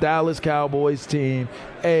consider this Dallas Cowboys team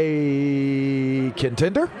a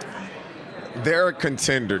contender? They're a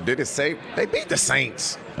contender. Did it say they beat the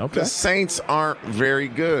Saints? Okay. The Saints aren't very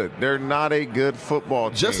good. They're not a good football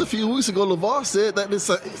team. Just a few weeks ago, LeVar said that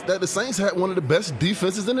the Saints had one of the best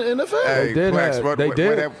defenses in the NFL. Hey, they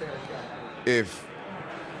did. If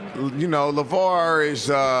you know, LeVar is.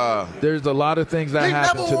 There's a lot of things that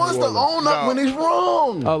happen. He never wants to own up when he's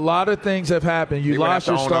wrong. A lot of things have happened. You lost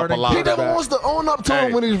your starting quarterback. He never wants to own up to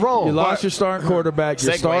him when he's wrong. You lost your starting quarterback,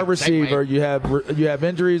 your star receiver. You have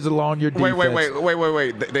injuries along your defense.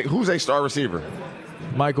 Wait. Who's a star receiver?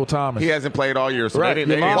 Michael Thomas. He hasn't played all year. So right.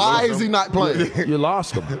 Why is he not playing? You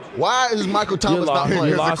lost him. Why is Michael Thomas not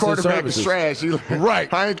playing? The quarterback is trash.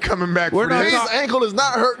 Right. I ain't coming back for this. His ankle is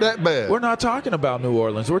not hurt that bad. We're not talking about New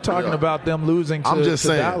Orleans. We're talking about them losing to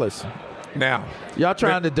Dallas. Now, y'all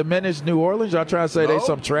trying to diminish New Orleans? Y'all trying to say they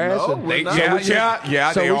some trash? So we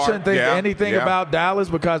shouldn't think anything about Dallas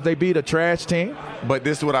because they beat a trash team? But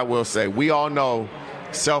this is what I will say. We all know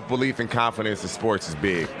self-belief and confidence in sports is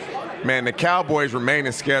big. Man, the Cowboys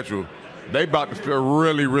remaining schedule, they about to feel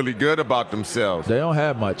really, really good about themselves. They don't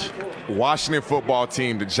have much. Washington football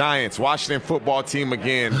team, the Giants, Washington football team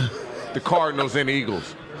again, the Cardinals and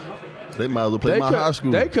Eagles. They might as well play high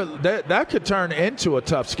school. That could turn into a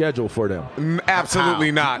tough schedule for them.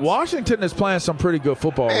 Absolutely not. Washington is playing some pretty good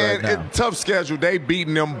football right now. Tough schedule. They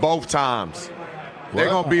beaten them both times. They're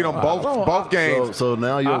going to beat them both games. So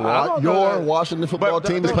now your Washington football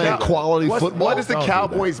team is playing quality football? What is the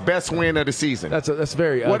Cowboys' best win of the season? That's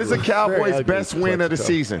very ugly. What is the Cowboys' best win of the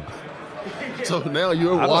season? So now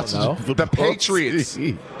you're Washington football. The Patriots.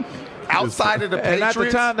 Outside of the Patriots. And at the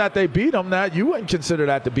time that they beat them, you wouldn't consider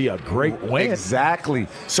that to be a great win. Exactly.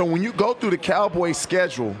 So when you go through the Cowboys'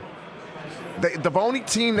 schedule, the only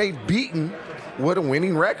team they've beaten with a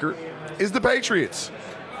winning record is the Patriots.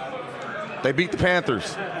 They beat the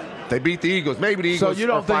Panthers. They beat the Eagles. Maybe the Eagles. So you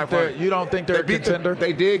don't think they're a contender?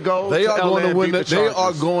 They did go. They are going to win. They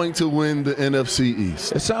are going to win the NFC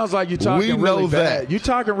East. It sounds like you're talking really bad. You're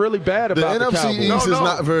talking really bad about the NFC East is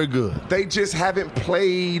not very good. They just haven't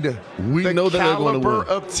played. We know that they're going to win.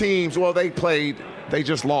 Of teams. Well, they played. They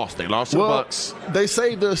just lost. They lost to the Bucks. They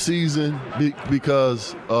saved their season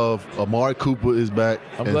because of Amari Cooper is back.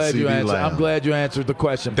 I'm glad you answered the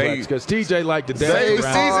question, because TJ liked to dance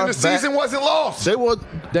around. The season wasn't lost.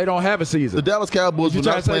 They don't have a season. The Dallas Cowboys were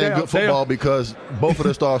not playing good football because both of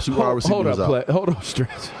their star wide receivers out. Hold on,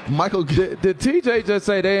 stretch. Michael, did TJ just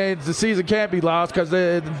say the season can't be lost because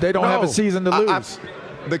they don't have a season to lose?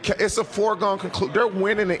 It's a foregone conclusion. They're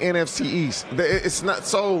winning the NFC East. It's not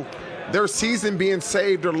so. Their season being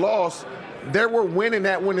saved or lost, they were winning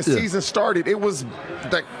that when the season started. It was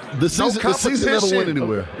the season never went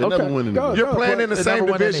anywhere. It never went anywhere. You're playing in the same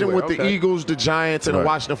division with the Eagles, the Giants, and the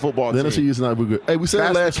Washington football team. The NFC is not very good. Hey, we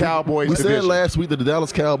said last week that the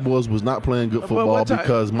Dallas Cowboys was not playing good football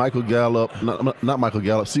because Michael Gallup, not Michael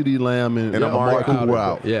Gallup, CeeDee Lamb and Amari Cooper were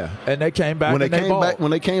out. Yeah, and they came back.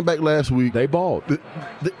 When they came back last week, they balled.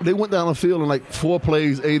 They went down the field in like 4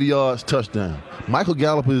 plays, 80 yards, touchdown. Michael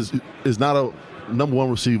Gallup is not a number one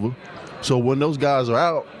receiver. So when those guys are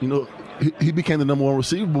out, he became the number one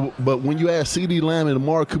receiver. But when you add CeeDee Lamb and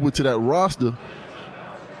Amari Cooper to that roster,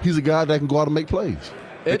 he's a guy that can go out and make plays.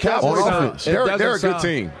 They're a good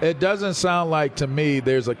team. It doesn't sound like to me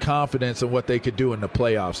there's a confidence in what they could do in the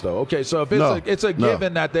playoffs, though. Okay, so if it's a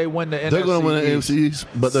given that they win the NFC East. They're going to win the NFC East,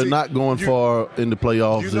 but they're not going far in the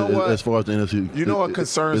playoffs as far as the NFC. You know what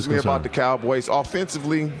concerns me about the Cowboys?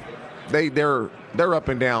 Offensively, they're up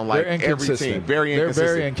and down like every team. Very inconsistent. They're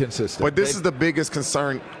very inconsistent. But this is the biggest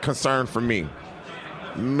concern for me.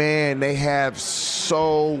 Man, they have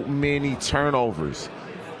so many turnovers.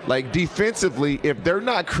 Like defensively, if they're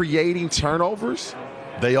not creating turnovers,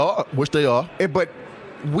 they are, which they are. But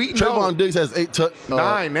we Trayvon Diggs has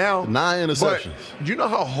 9 now. 9 interceptions. But you know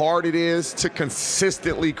how hard it is to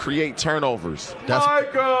consistently create turnovers.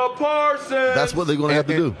 Micah Parsons. That's what they're going to have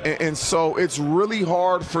to do. And so it's really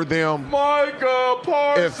hard for them. Micah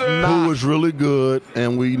Parsons. Who is really good,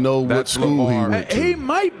 and we know what school he went to. He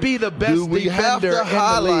might be the best defender in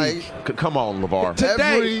the league. Come on, LeVar.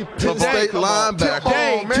 Every Penn State linebacker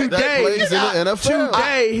that plays in the NFL.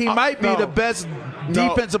 Today, he might be the best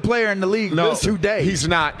defensive player in the league today. He's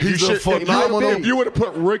not. He's a phenomenal. If you would have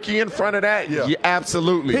put rookie in front of that, yeah,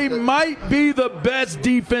 absolutely. He might be the best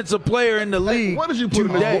defensive player in the league. What did you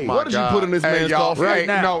put today? What did you put in this man's coffee? Right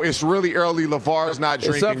now? No, it's really early. LeVar's not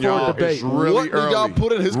drinking, y'all. It's really what early. Did y'all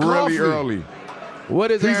put in his coffee? Really early.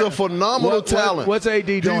 What is He's a phenomenal talent. What's AD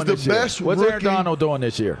doing this year? What's Aaron Donald doing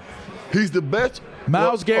this year? He's the best.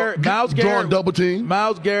 Myles Garrett drawing double team.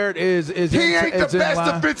 Myles Garrett is he ain't the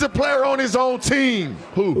best defensive player on his own team.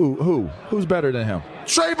 Who's better than him?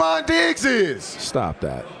 Trayvon Diggs is. Stop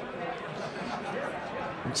that.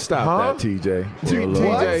 Stop that, TJ.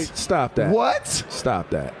 TJ, stop that. What? Stop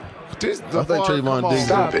that. I think Trayvon Diggs.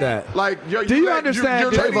 Stop that. Like, do you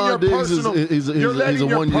understand? Trayvon Diggs is a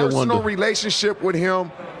 1-year personal wonder. relationship with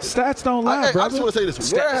him. Stats don't lie, brother. I just want to say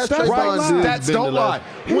this. Where has Stats Trayvon Diggs Stats been don't lie.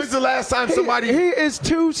 When's the last time somebody? He is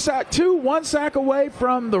one sack away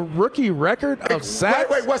from the rookie record of sacks.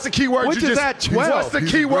 Wait, what's the key word Which you is just? at 12. What's the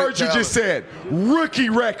key word you just said? Rookie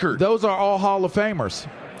record. Those are all Hall of Famers.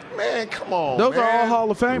 Man, come on. Those are all Hall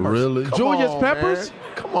of Famers. Really? Julius Peppers? Man.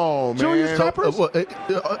 Come on, man. Julius Peppers?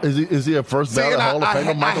 Is he a first ballot Hall of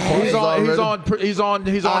Famer? Michael Parsons He's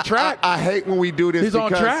on track. I hate when we do this. He's on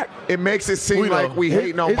track. It makes it seem like we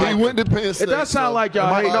hating on Mike. He went to Penn State. It does sound like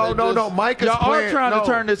y'all hate. No. Mike is y'all playing. are trying to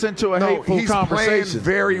turn this into a hateful he's conversation. He's playing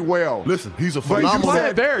very well. Listen, he's a But phenomenal.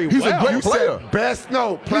 He's very well. He's a great player.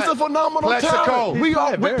 He's a phenomenal Plaxico.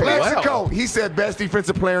 talent. Plaxico. He said best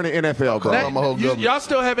defensive player in the NFL, bro. Y'all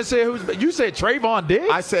still haven't said who's. You said Trayvon Diggs?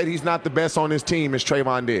 I said he's not the best on his team. It's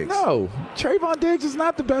Trayvon Diggs. No, Trayvon Diggs is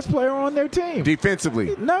not the best player on their team.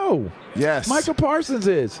 Defensively. No. Yes. Michael Parsons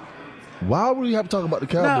is. Why would we have to talk about the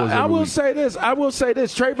Cowboys? Now, I will say this.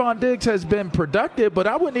 Trayvon Diggs has been productive, but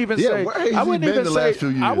I wouldn't even say. I would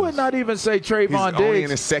not even say Trayvon Diggs. He's only in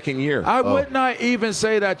his second year. I would not even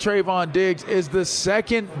say that Trayvon Diggs is the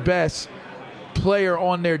second best player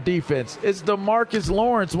on their defense. It's DeMarcus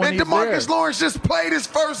Lawrence when he's there. And DeMarcus Lawrence just played his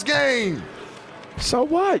first game. So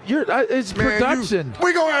what? It's production.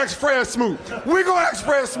 We're going to ask Fred Smoot.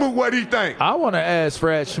 What he think. I want to ask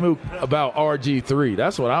Fred Smoot about RG3.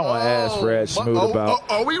 That's what I want to ask Fred Smoot about.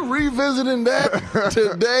 Are we revisiting that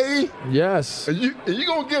today? Yes. Are you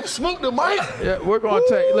going to give Smoot the mic? Yeah, we're going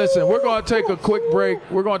to take a quick break.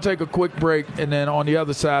 We're going to take a quick break, and then on the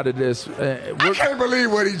other side of this, I can't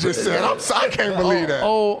believe what he just said. I can't believe that.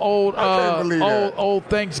 Old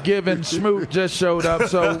Thanksgiving Smoot just showed up.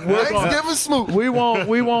 So Thanksgiving Smoot. We won't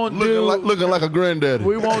looking like a granddaddy.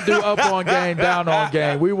 We won't do up on game, down on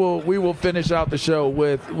game. We will finish out the show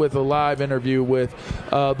with a live interview with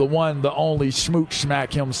the one, the only Smoot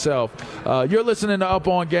Schmack himself. You're listening to Up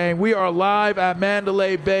on Game. We are live at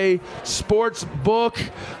Mandalay Bay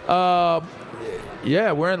Sportsbook.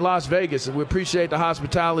 Yeah, we're in Las Vegas, and we appreciate the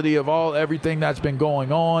hospitality of everything that's been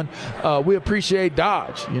going on. We appreciate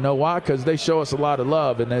Dodge. You know why? Because they show us a lot of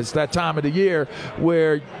love, and it's that time of the year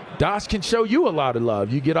where Dodge can show you a lot of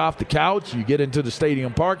love. You get off the couch, you get into the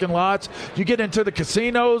stadium parking lots, you get into the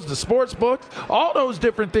casinos, the sports books, all those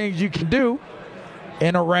different things you can do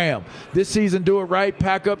in a Ram. This season, do it right.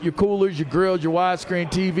 Pack up your coolers, your grills, your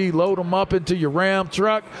widescreen TV, load them up into your Ram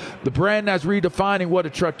truck. The brand that's redefining what a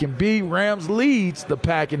truck can be. Rams leads the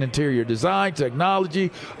pack and interior design,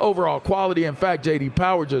 technology, overall quality. In fact, J.D.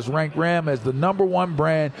 Power just ranked Ram as the #1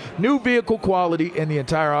 brand, new vehicle quality in the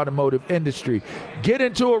entire automotive industry. Get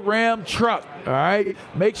into a Ram truck. All right?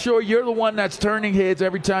 Make sure you're the one that's turning heads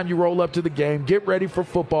every time you roll up to the game. Get ready for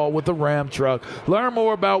football with a Ram truck. Learn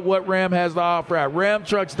more about what Ram has to offer at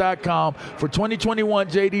ramtrucks.com. For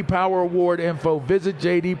 2021 J.D. Power Award info, visit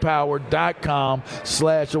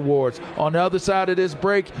jdpower.com/awards. On the other side of this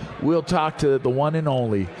break, we'll talk to the one and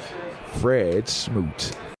only Fred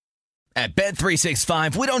Smoot. At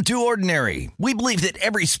Bet365, we don't do ordinary. We believe that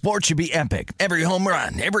every sport should be epic. Every home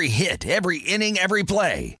run, every hit, every inning, every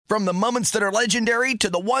play. From the moments that are legendary to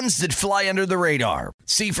the ones that fly under the radar.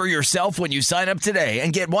 See for yourself when you sign up today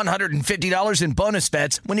and get $150 in bonus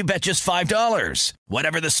bets when you bet just $5.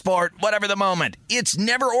 Whatever the sport, whatever the moment, it's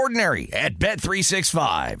never ordinary at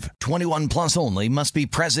Bet365. 21 plus only. Must be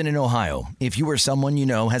present in Ohio. If you or someone you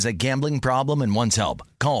know has a gambling problem and wants help,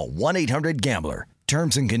 call 1-800-GAMBLER.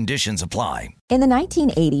 Terms and conditions apply. In the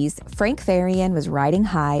 1980s, Frank Farian was riding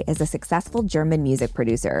high as a successful German music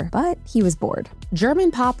producer, but he was bored. German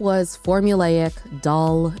pop was formulaic,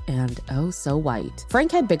 dull, and oh so white.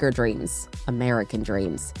 Frank had bigger dreams, American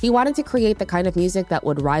dreams. He wanted to create the kind of music that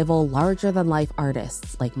would rival larger-than-life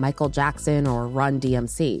artists like Michael Jackson or Run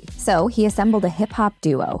DMC. So he assembled a hip-hop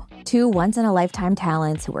duo, two once-in-a-lifetime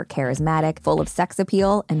talents who were charismatic, full of sex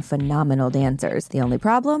appeal, and phenomenal dancers. The only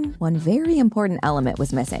problem? One very important element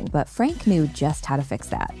was missing, but Frank knew just how to fix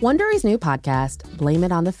that. Wondery's new podcast, Blame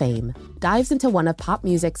It on the Fame, dives into one of pop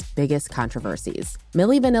music's biggest controversies.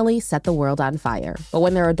 Milli Vanilli set the world on fire, but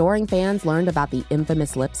when their adoring fans learned about the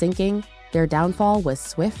infamous lip syncing, their downfall was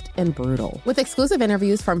swift and brutal. With exclusive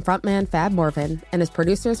interviews from frontman Fab Morvan and his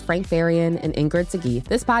producers Frank Farian and Ingrid Seguí,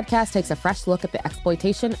 this podcast takes a fresh look at the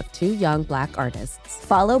exploitation of two young Black artists.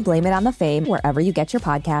 Follow Blame It on the Fame wherever you get your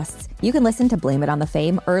podcasts. You can listen to Blame It on the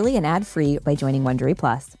Fame early and ad-free by joining Wondery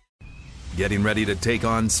Plus. Getting ready to take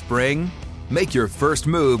on spring? Make your first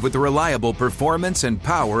move with the reliable performance and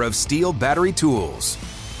power of Steel battery tools.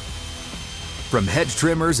 From hedge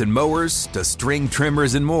trimmers and mowers to string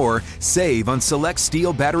trimmers and more, save on select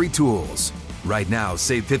Steel battery tools. Right now,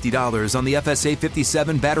 save $50 on the FSA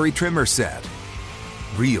 57 battery trimmer set.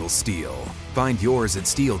 Real Steel. Find yours at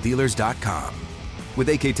SteelDealers.com. With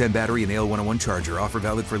AK-10 battery and AL101 charger, offer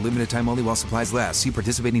valid for limited time only while supplies last. See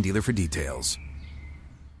participating dealer for details.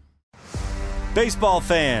 Baseball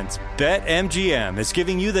fans, BetMGM is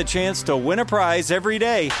giving you the chance to win a prize every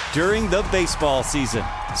day during the baseball season.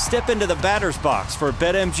 Step into the batter's box for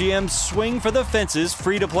BetMGM's Swing for the Fences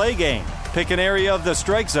free-to-play game. Pick an area of the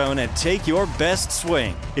strike zone and take your best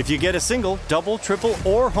swing. If you get a single, double, triple,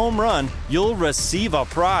 or home run, you'll receive a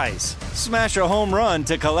prize. Smash a home run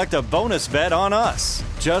to collect a bonus bet on us.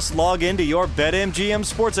 Just log into your BetMGM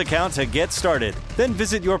sports account to get started. Then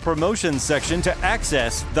visit your promotions section to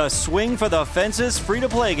access the Swing for the Fences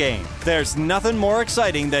free-to-play game. There's nothing more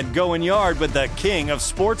exciting than going yard with the king of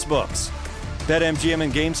sportsbooks. BetMGM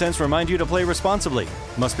and GameSense remind you to play responsibly.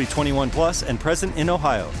 Must be 21 plus and present in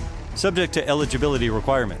Ohio. Subject to eligibility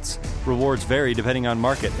requirements. Rewards vary depending on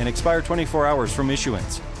market and expire 24 hours from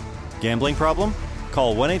issuance. Gambling problem?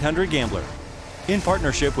 Call 1-800-GAMBLER. In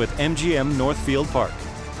partnership with MGM Northfield Park.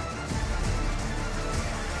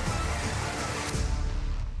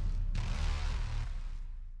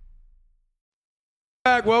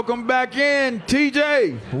 Welcome back in,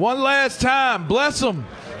 TJ. One last time. Bless them.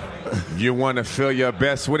 You want to feel your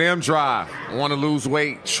best with M-Drive. Want to lose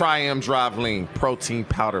weight? Try M-Drive Lean. Protein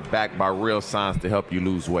powder backed by real science to help you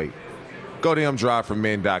lose weight. Go to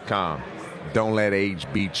mdriveformen.com. Don't let age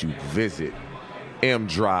beat you. Visit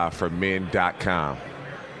mdriveformen.com.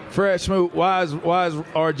 Fred Smoot, why is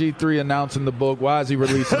RG3 announcing the book? Why is he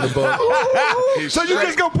releasing the book? So you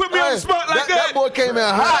just gonna put me on the spot like that? That boy came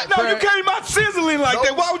out hot. No, you came out sizzling like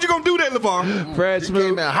that. Why would you gonna do that, LeVar? Fred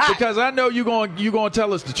Smoot, because I know you're gonna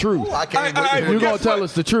tell us the truth. I can't You're gonna tell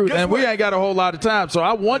us the truth, and we ain't got a whole lot of time, so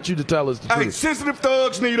I want you to tell us the truth. Hey, sensitive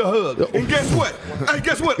thugs need a hug, and guess what?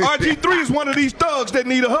 RG3 is one of these thugs that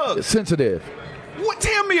need a hug. Sensitive.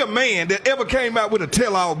 Tell me a man that ever came out with a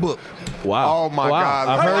tell-all book. Wow. Oh, my God.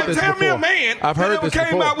 I've heard this tell before. me a man I've heard that ever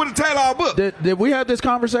came out with a tell-all book. Did we have this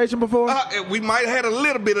conversation before? We might have had a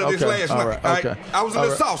little bit of this last night. Right, okay. I was a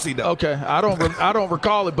little saucy, though. Okay. I don't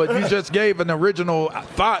recall it, but you just gave an original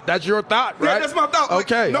thought. That's your thought, right? Yeah, that's my thought.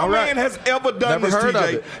 Okay. No man has ever done this,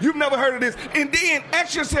 TJ. You've never heard of this. And then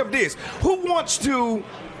ask yourself this. Who wants to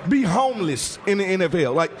be homeless in the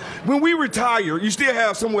NFL? Like, when we retire, you still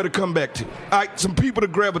have somewhere to come back to. All right, some people to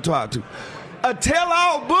gravitate to. A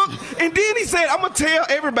tell-all book, and then he said, I'm going to tell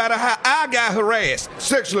everybody how I got harassed,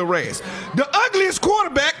 sexually harassed. The ugliest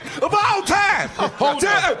quarterback of all time.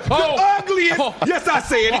 Yes, I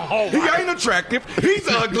said it. He ain't attractive. He's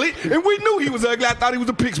ugly, and we knew he was ugly. I thought he was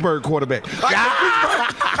a Pittsburgh quarterback.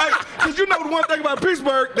 Because you know the one thing about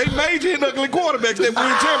Pittsburgh, they major in ugly quarterbacks that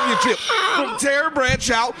win championships. From Terry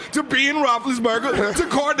Bradshaw to Ben Roethlisberger to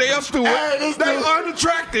Cordell Stewart. They are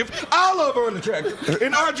unattractive. All of them are unattractive.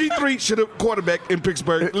 And RG3 should have quarterback in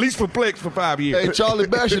Pittsburgh, at least for flex for 5 years. Hey, Charlie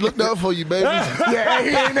Batch looked out for you, baby. Yeah, he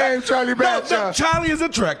ain't named Charlie Batch. No, Charlie is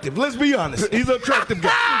attractive. Let's be honest. He's an attractive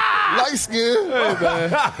guy. Light skin. Hey, man.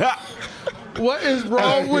 What is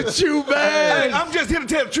wrong with you, man? Hey, I'm just here to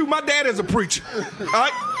tell the truth. My dad is a preacher. All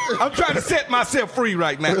right? I'm trying to set myself free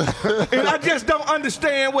right now. And I just don't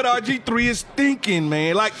understand what RG3 is thinking,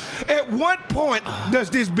 man. Like, at what point does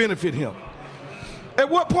this benefit him? At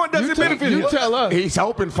what point does it benefit him? You tell us. He's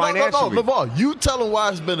hoping financially. No, LeVar, you tell him why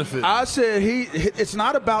it's benefit. I said it's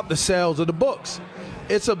not about the sales of the books.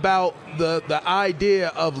 It's about the idea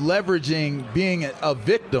of leveraging being a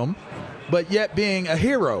victim, but yet being a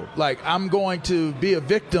hero. Like, I'm going to be a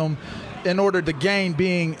victim in order to gain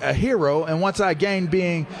being a hero. And once I gain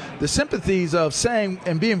being the sympathies of saying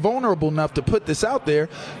and being vulnerable enough to put this out there,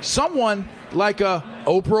 someone like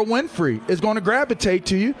Oprah Winfrey is going to gravitate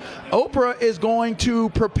to you. Oprah is going to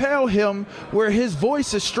propel him where his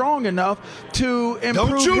voice is strong enough to improve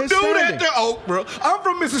Don't you his do standing. that to Oprah. I'm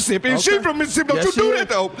from Mississippi, and she's from Mississippi. Don't Yes, you do she that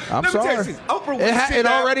to Oprah. I'm Let me tell you sorry. this. Oprah It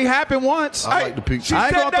already happened once. I like the picture. I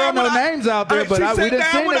ain't going to throw no names out there, but we didn't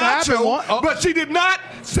see it happen once. But she did not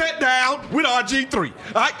sit down with RG3.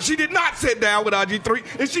 All right? She did not sit down with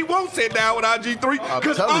RG3, and she won't sit down with RG3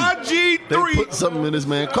 because RG3. They put something in this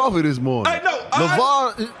man's coffee this morning. I know.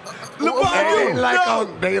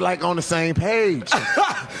 LeVar, They like on the same page.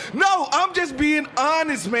 No, I'm just being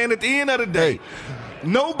honest, man. At the end of the day,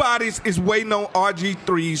 nobody's is waiting on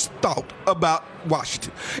RG3's thought about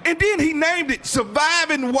Washington. And then he named it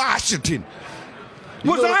Surviving Washington.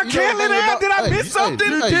 Was R. Kelly there? Did I miss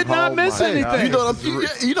something? You did not miss anything. You know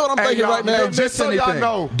what I'm thinking right now? Just so y'all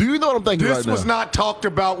know. Do you know what I'm thinking right now? This was not talked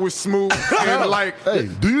about with Smooth. And hey,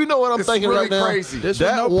 do you know what I'm thinking really right now? Crazy.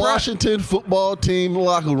 That Washington football team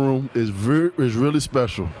locker room is really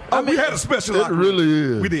special. We had a special locker room. It really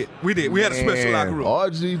is. We did. We had a special locker room.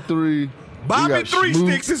 RG3. Bobby Three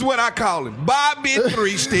Sticks is what I call him. Bobby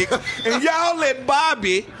Three Sticks. And y'all let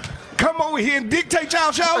Bobby come over here and dictate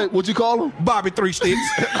y'all show. Hey, what you call him? Bobby Three Sticks.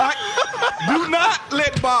 Do not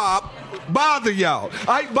let Bob bother y'all.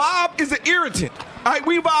 Bob is an irritant.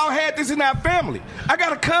 We've all had this in our family. I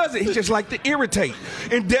got a cousin. He just like to irritate.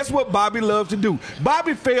 And that's what Bobby loves to do.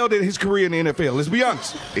 Bobby failed in his career in the NFL. Let's be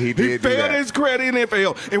honest. He failed in his career in the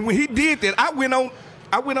NFL. And when he did that, I went on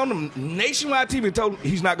the nationwide TV and told him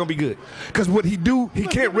he's not going to be good. Because what he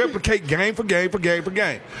can't replicate game for game for game for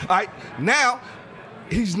game. All right, now,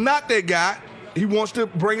 he's not that guy. He wants to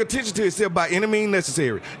bring attention to himself by any means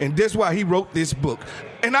necessary. And that's why he wrote this book.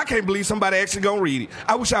 And I can't believe somebody actually going to read it.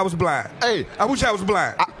 I wish I was blind. I wish I was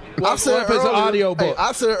blind. I said it's an audio book.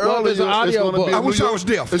 I said earlier it's an audio book. I wish I was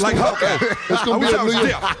deaf. It's like It's going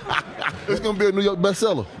to be a New York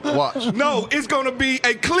bestseller. Watch. No, it's going to be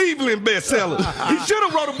a Cleveland bestseller. He should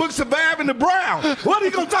have wrote a book, Surviving the Brown. What are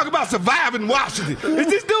you going to talk about surviving Washington? Is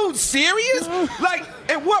this dude serious? Like,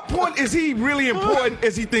 at what point is he really important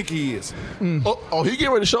as he think he is? Oh, he getting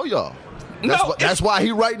ready to show y'all. That's why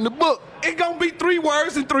he writing the book. It's going to be 3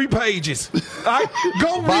 words and 3 pages. All right?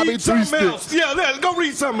 Go read something else. Yeah, go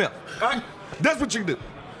read something else. All right? That's what you do.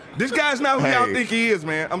 This guy's not who y'all think he is,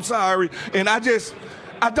 man. I'm sorry. And I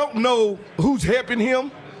don't know who's helping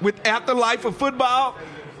him with afterlife of football,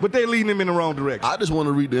 but they're leading him in the wrong direction. I just want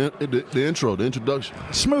to read the intro, the introduction.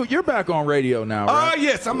 Smoot, you're back on radio now, right?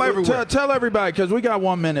 Yes, I'm everywhere. Tell everybody, because we got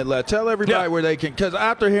 1 minute left. Tell everybody where they can, because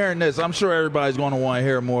after hearing this, I'm sure everybody's going to want to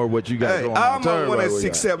hear more of what you got going on. I'm on one at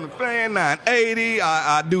 670 Fan, 980.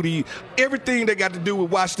 I do everything that got to do with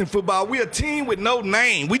Washington football. We're a team with no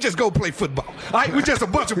name. We just go play football. All right? We're just a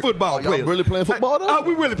bunch of football players. Y'all really playing football, though?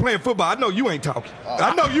 We really playing football. I know you ain't talking.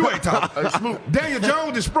 Daniel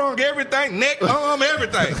Jones has sprung everything, neck, arm,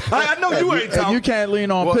 everything. I know you ain't talking. And you can't lean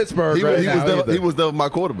on Pittsburgh he was there with my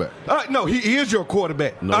quarterback. No, he is your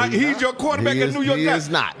quarterback. No, he's your quarterback at New York Giants. He is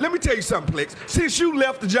not. Let me tell you something, Plex. Since you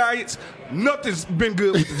left the Giants, nothing's been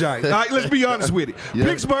good with the Giants. All right, let's be honest with it. Yeah.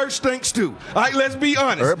 Pittsburgh stinks too. All right, let's be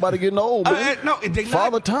honest. Everybody getting old, man.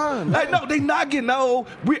 Father time. No, they're not getting old.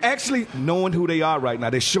 We're actually knowing who they are right now.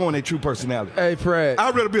 They're showing their true personality. Hey, Fred.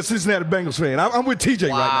 I'd rather be a Cincinnati Bengals fan. I'm with TJ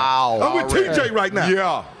right now. I'm with TJ right now.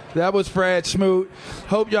 Yeah. That was Fred Smoot.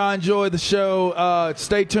 Hope y'all enjoyed the show.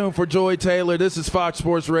 Stay tuned for Joy Taylor. This is Fox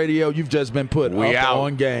Sports Radio. You've just been put up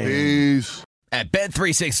on game. Peace. At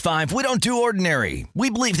Bet365, we don't do ordinary. We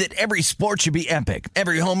believe that every sport should be epic.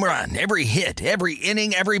 Every home run, every hit, every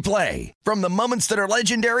inning, every play. From the moments that are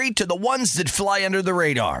legendary to the ones that fly under the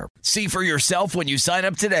radar. See for yourself when you sign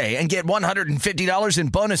up today and get $150 in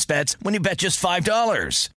bonus bets when you bet just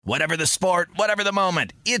 $5. Whatever the sport, whatever the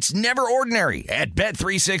moment, it's never ordinary at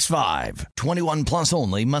Bet365. 21 plus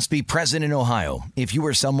only. Must be present in Ohio. If you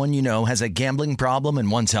or someone you know has a gambling problem and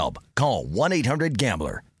wants help, call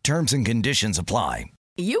 1-800-GAMBLER. Terms and conditions apply.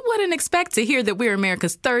 You wouldn't expect to hear that we're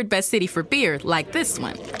America's 3rd best city for beer like this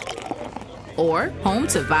one. Or home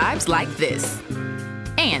to vibes like this.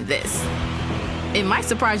 And this. It might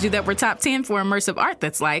surprise you that we're top 10 for immersive art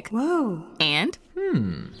that's like, whoa. And,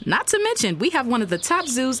 not to mention, we have one of the top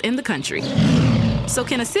zoos in the country. So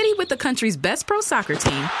can a city with the country's best pro soccer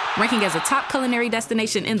team, ranking as a top culinary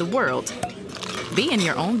destination in the world, be in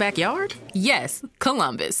your own backyard? Yes,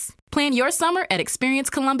 Columbus. Plan your summer at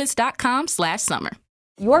experiencecolumbus.com/summer.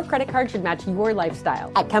 Your credit card should match your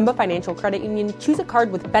lifestyle. At Kemba Financial Credit Union, choose a card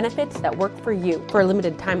with benefits that work for you. For a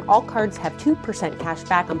limited time, all cards have 2% cash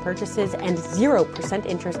back on purchases and 0%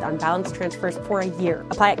 interest on balance transfers for a year.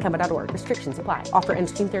 Apply at Kemba.org. Restrictions apply. Offer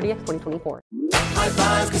ends June 30th, 2024. High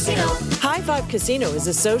Five Casino. High Five Casino is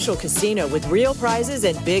a social casino with real prizes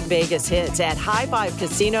and big Vegas hits at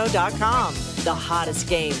highfivecasino.com. The hottest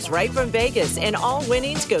games right from Vegas, and all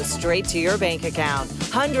winnings go straight to your bank account.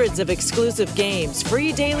 Hundreds of exclusive games,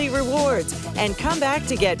 free daily rewards, and come back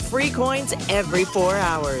to get free coins every 4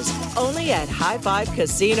 hours. Only at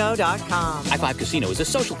highfivecasino.com. High Five Casino is a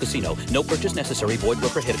social casino. No purchase necessary. Void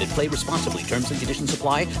where prohibited. Play responsibly. Terms and conditions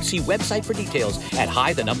apply. See website for details at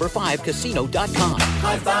high5casino.com.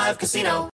 High Five Casino.